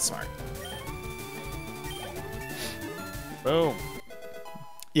 Yeah, that's smart. Boom.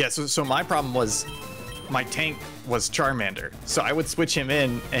 Yeah, so my problem was my tank was Charmander. So I would switch him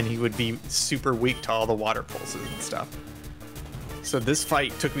in and he would be super weak to all the water pulses and stuff. So this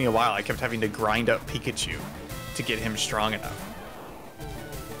fight took me a while. I kept having to grind up Pikachu to get him strong enough.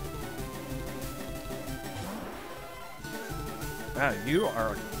 Wow, you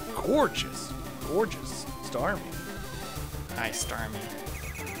are a gorgeous Starmie. Nice, Starmie.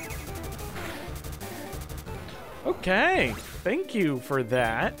 Okay, thank you for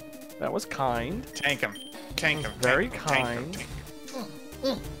that. That was kind. Tank him. Tank him. Very tank him, kind. tank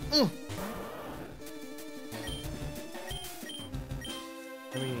him.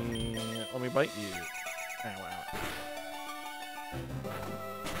 Let me bite you. Ow, ow.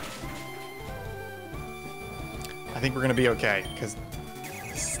 I think we're gonna be okay, because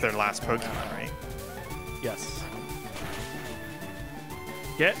this is their last Pokemon, right? Yes.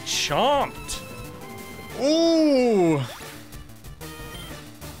 Get chomped. Ooh!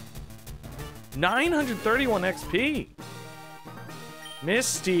 931 XP.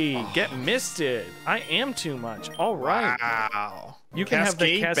 Misty, get misted. I am too much. All right. Wow. You can have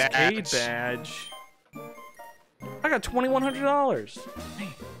the Cascade Cascade badge. I got $2,100. Man.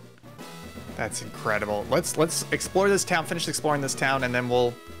 That's incredible. Let's explore this town, finish exploring this town, and then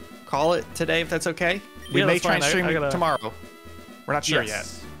we'll call it today if that's okay. We Yeah, may that's try and fine. stream I gotta... tomorrow. We're not sure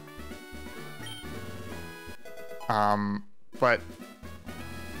Yes. yet. But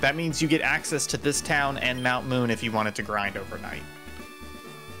that means you get access to this town and Mount Moon if you wanted to grind overnight.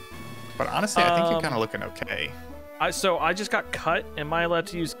 But honestly, I think you're kind of looking okay. So I just got cut. Am I allowed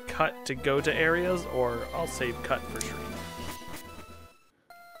to use cut to go to areas, or I'll save cut for stream?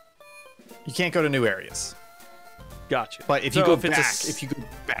 You can't go to new areas. Gotcha. But if So you go if it's back, if you go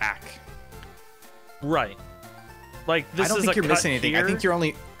back, right. Like this I don't is think a you're cut missing anything. here, I think you're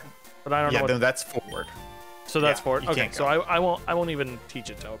only. but I don't Yeah, know. no, that's forward. So that's yeah, forward. you Okay, can't so go. I won't even teach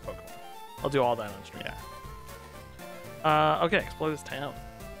it to a Pokemon. I'll do all that on stream. Yeah. Okay, explore this town.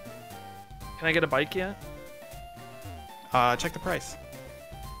 Can I get a bike yet? Check the price.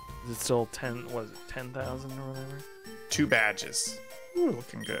 Is it still 10? What is it? 10,000 or whatever? 2 badges. Ooh,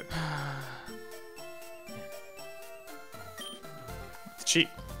 looking good. It's cheap.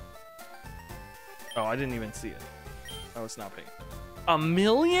 Oh, I didn't even see it. Oh, it's not paying. $1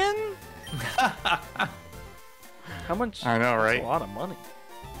 million? How much? I know, That's right? a lot of money.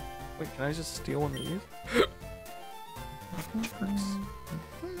 Wait, can I just steal one of these? Jerks.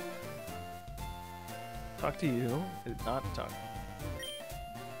 Talk to you. I did not talk.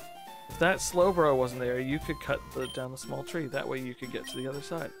 If that Slowbro wasn't there, you could cut down the small tree. That way you could get to the other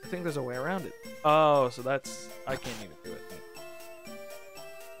side. I think there's a way around it. Oh, so that's... I can't even do it.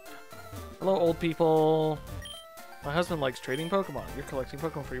 Hello, old people. My husband likes trading Pokemon. You're collecting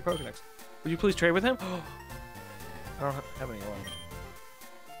Pokemon for your Pokedex. Would you please trade with him? I don't have any one.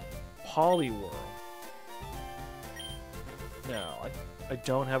 Poliwhirl. No, I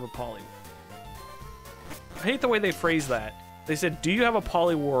don't have a Poliwhirl. I hate the way they phrase that. They said, do you have a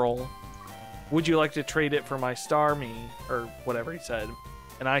Poliwhirl? Would you like to trade it for my Starmie? Or whatever he said.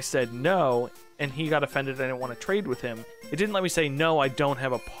 And I said no, and he got offended I didn't want to trade with him. It didn't let me say, no, I don't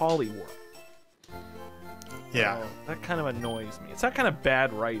have a Poliwhirl. Yeah. So that kind of annoys me. It's that kind of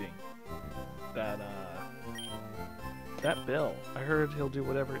bad writing. That Bill. I heard he'll do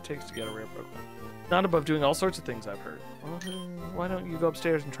whatever it takes to get a rare Pokemon. Not above doing all sorts of things, I've heard. Well, why don't you go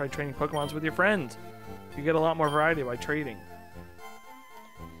upstairs and try training Pokemons with your friends? You get a lot more variety by trading.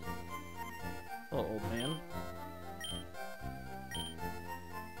 Oh, old man.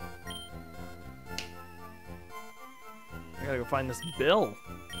 I gotta go find this Bill.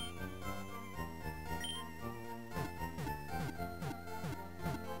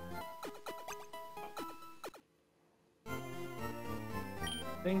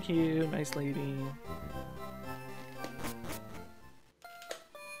 Thank you, nice lady.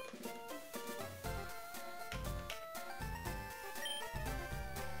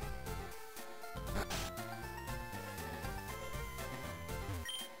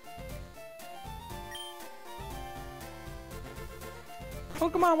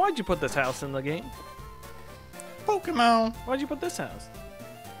 Pokemon, why'd you put this house in the game? Pokemon. Why'd you put this house?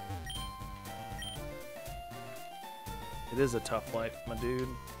 It is a tough life, my dude.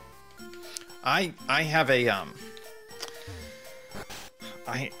 I have a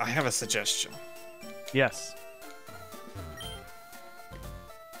I have a suggestion. Yes.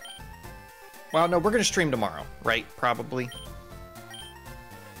 Well, no, we're gonna stream tomorrow, right? Probably.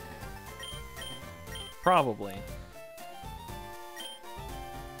 Probably.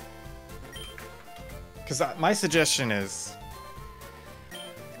 Because my suggestion is,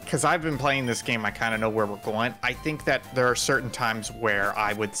 because I've been playing this game, I kind of know where we're going. I think that there are certain times where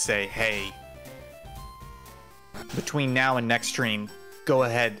I would say, hey, between now and next stream, go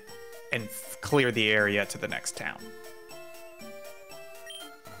ahead and clear the area to the next town.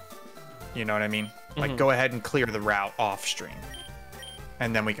 You know what I mean? Like, go ahead and clear the route off stream.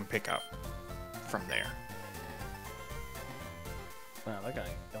 And then we can pick up from there. Wow, that guy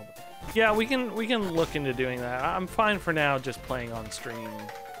killed it. Yeah, we can look into doing that. I'm fine for now just playing on stream.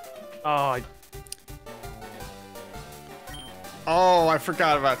 Oh, I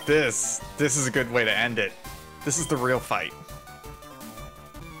forgot about this. This is a good way to end it. This is the real fight.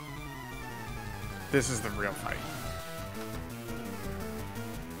 This is the real fight.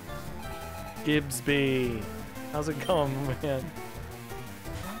 Gibbsby. How's it going, man?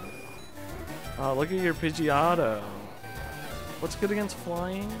 Oh, look at your Pidgeotto. What's good against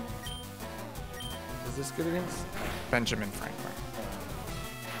flying? Is this good against? Benjamin Franklin.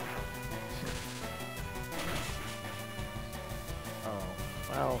 Oh,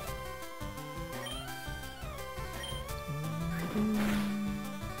 well.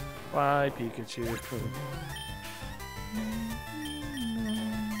 Bye, Pikachu.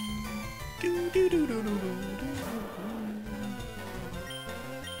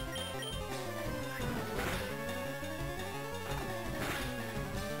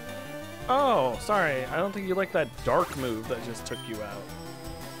 Oh, sorry. I don't think you like that dark move that just took you out.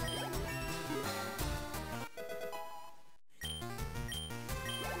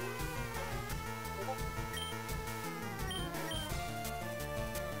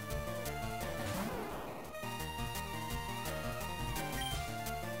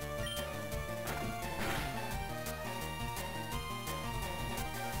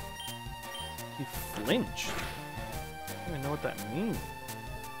 He flinched. I don't even know what that means.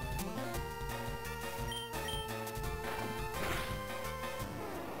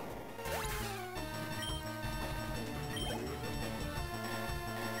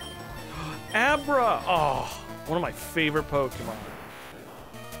 Abra! Oh, one of my favorite Pokemon.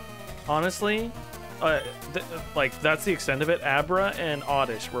 Honestly, that's the extent of it. Abra and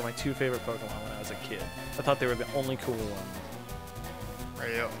Oddish were my two favorite Pokemon when I was a kid. I thought they were the only cool ones.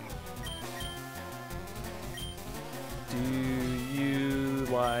 Right. Do you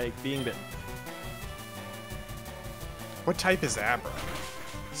like being bitten? What type is Abra?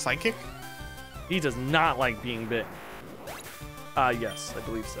 Psychic? He does not like being bitten. Yes, I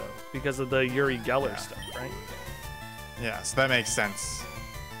believe so. Because of the Yuri Geller stuff, right? Yeah, so that makes sense.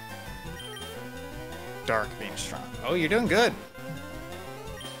 Dark being strong. Oh, you're doing good.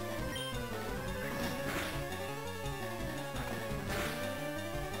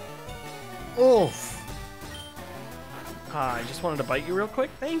 Oof. Hi, I just wanted to bite you real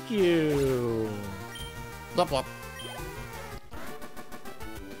quick. Thank you. Blup, blup.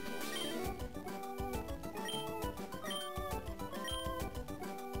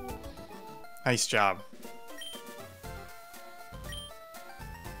 Nice job.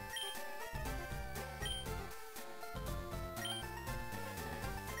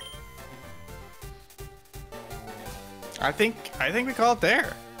 I think we call it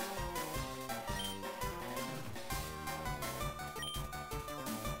there.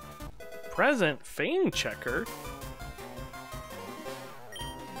 present. Fame checker.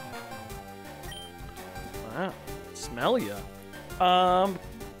 Wow. Smell ya.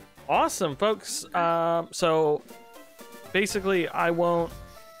 Awesome, folks. So basically I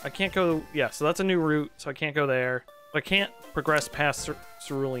can't go, yeah, so that's a new route, so I can't go there. I can't progress past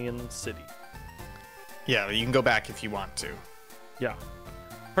Cerulean City. Yeah, you can go back if you want to. Yeah.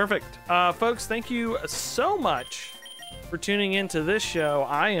 Perfect. Folks, thank you so much for tuning into this show.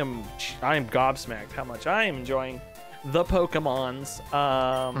 I am gobsmacked how much I am enjoying the Pokemons.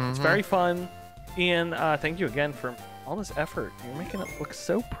 It's very fun. Ian, thank you again for all this effort. You're making it look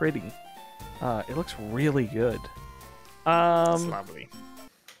so pretty. It looks really good. It's lovely.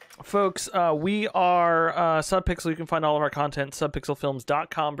 Folks, we are Subpixel. You can find all of our content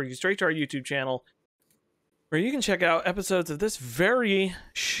subpixelfilms.com. Bring you straight to our YouTube channel, where you can check out episodes of this very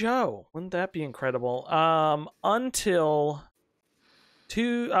show. Wouldn't that be incredible? Until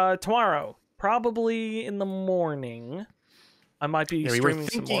tomorrow, probably in the morning, I might be streaming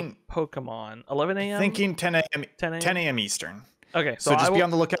some more Pokemon. 11 a.m. Thinking 10 a.m. 10 a.m. 10 a.m. Eastern. Okay, So just be on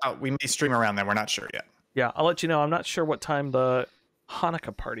the lookout. We may stream around then. We're not sure yet. Yeah, I'll let you know. I'm not sure what time the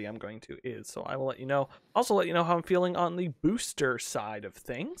Hanukkah party I'm going to is, so I will let you know. Also let you know how I'm feeling on the booster side of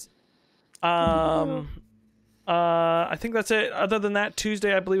things. I think that's it. Other than that,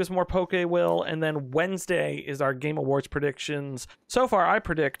 Tuesday I believe is more PokeWill, and then Wednesday is our Game Awards predictions. So far, I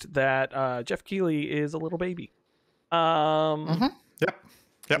predict that Jeff Keighley is a little baby. Yep.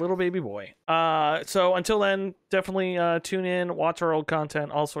 Little baby boy. So until then, definitely tune in, watch our old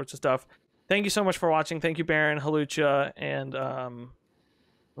content, all sorts of stuff. Thank you so much for watching. Thank you, Baron, Halucha, and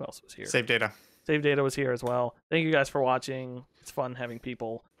who else was here? Save Data. Save Data was here as well. Thank you guys for watching. It's fun having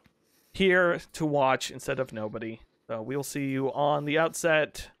people here to watch instead of nobody. So we will see you on the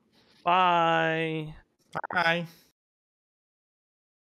outset. Bye. Bye.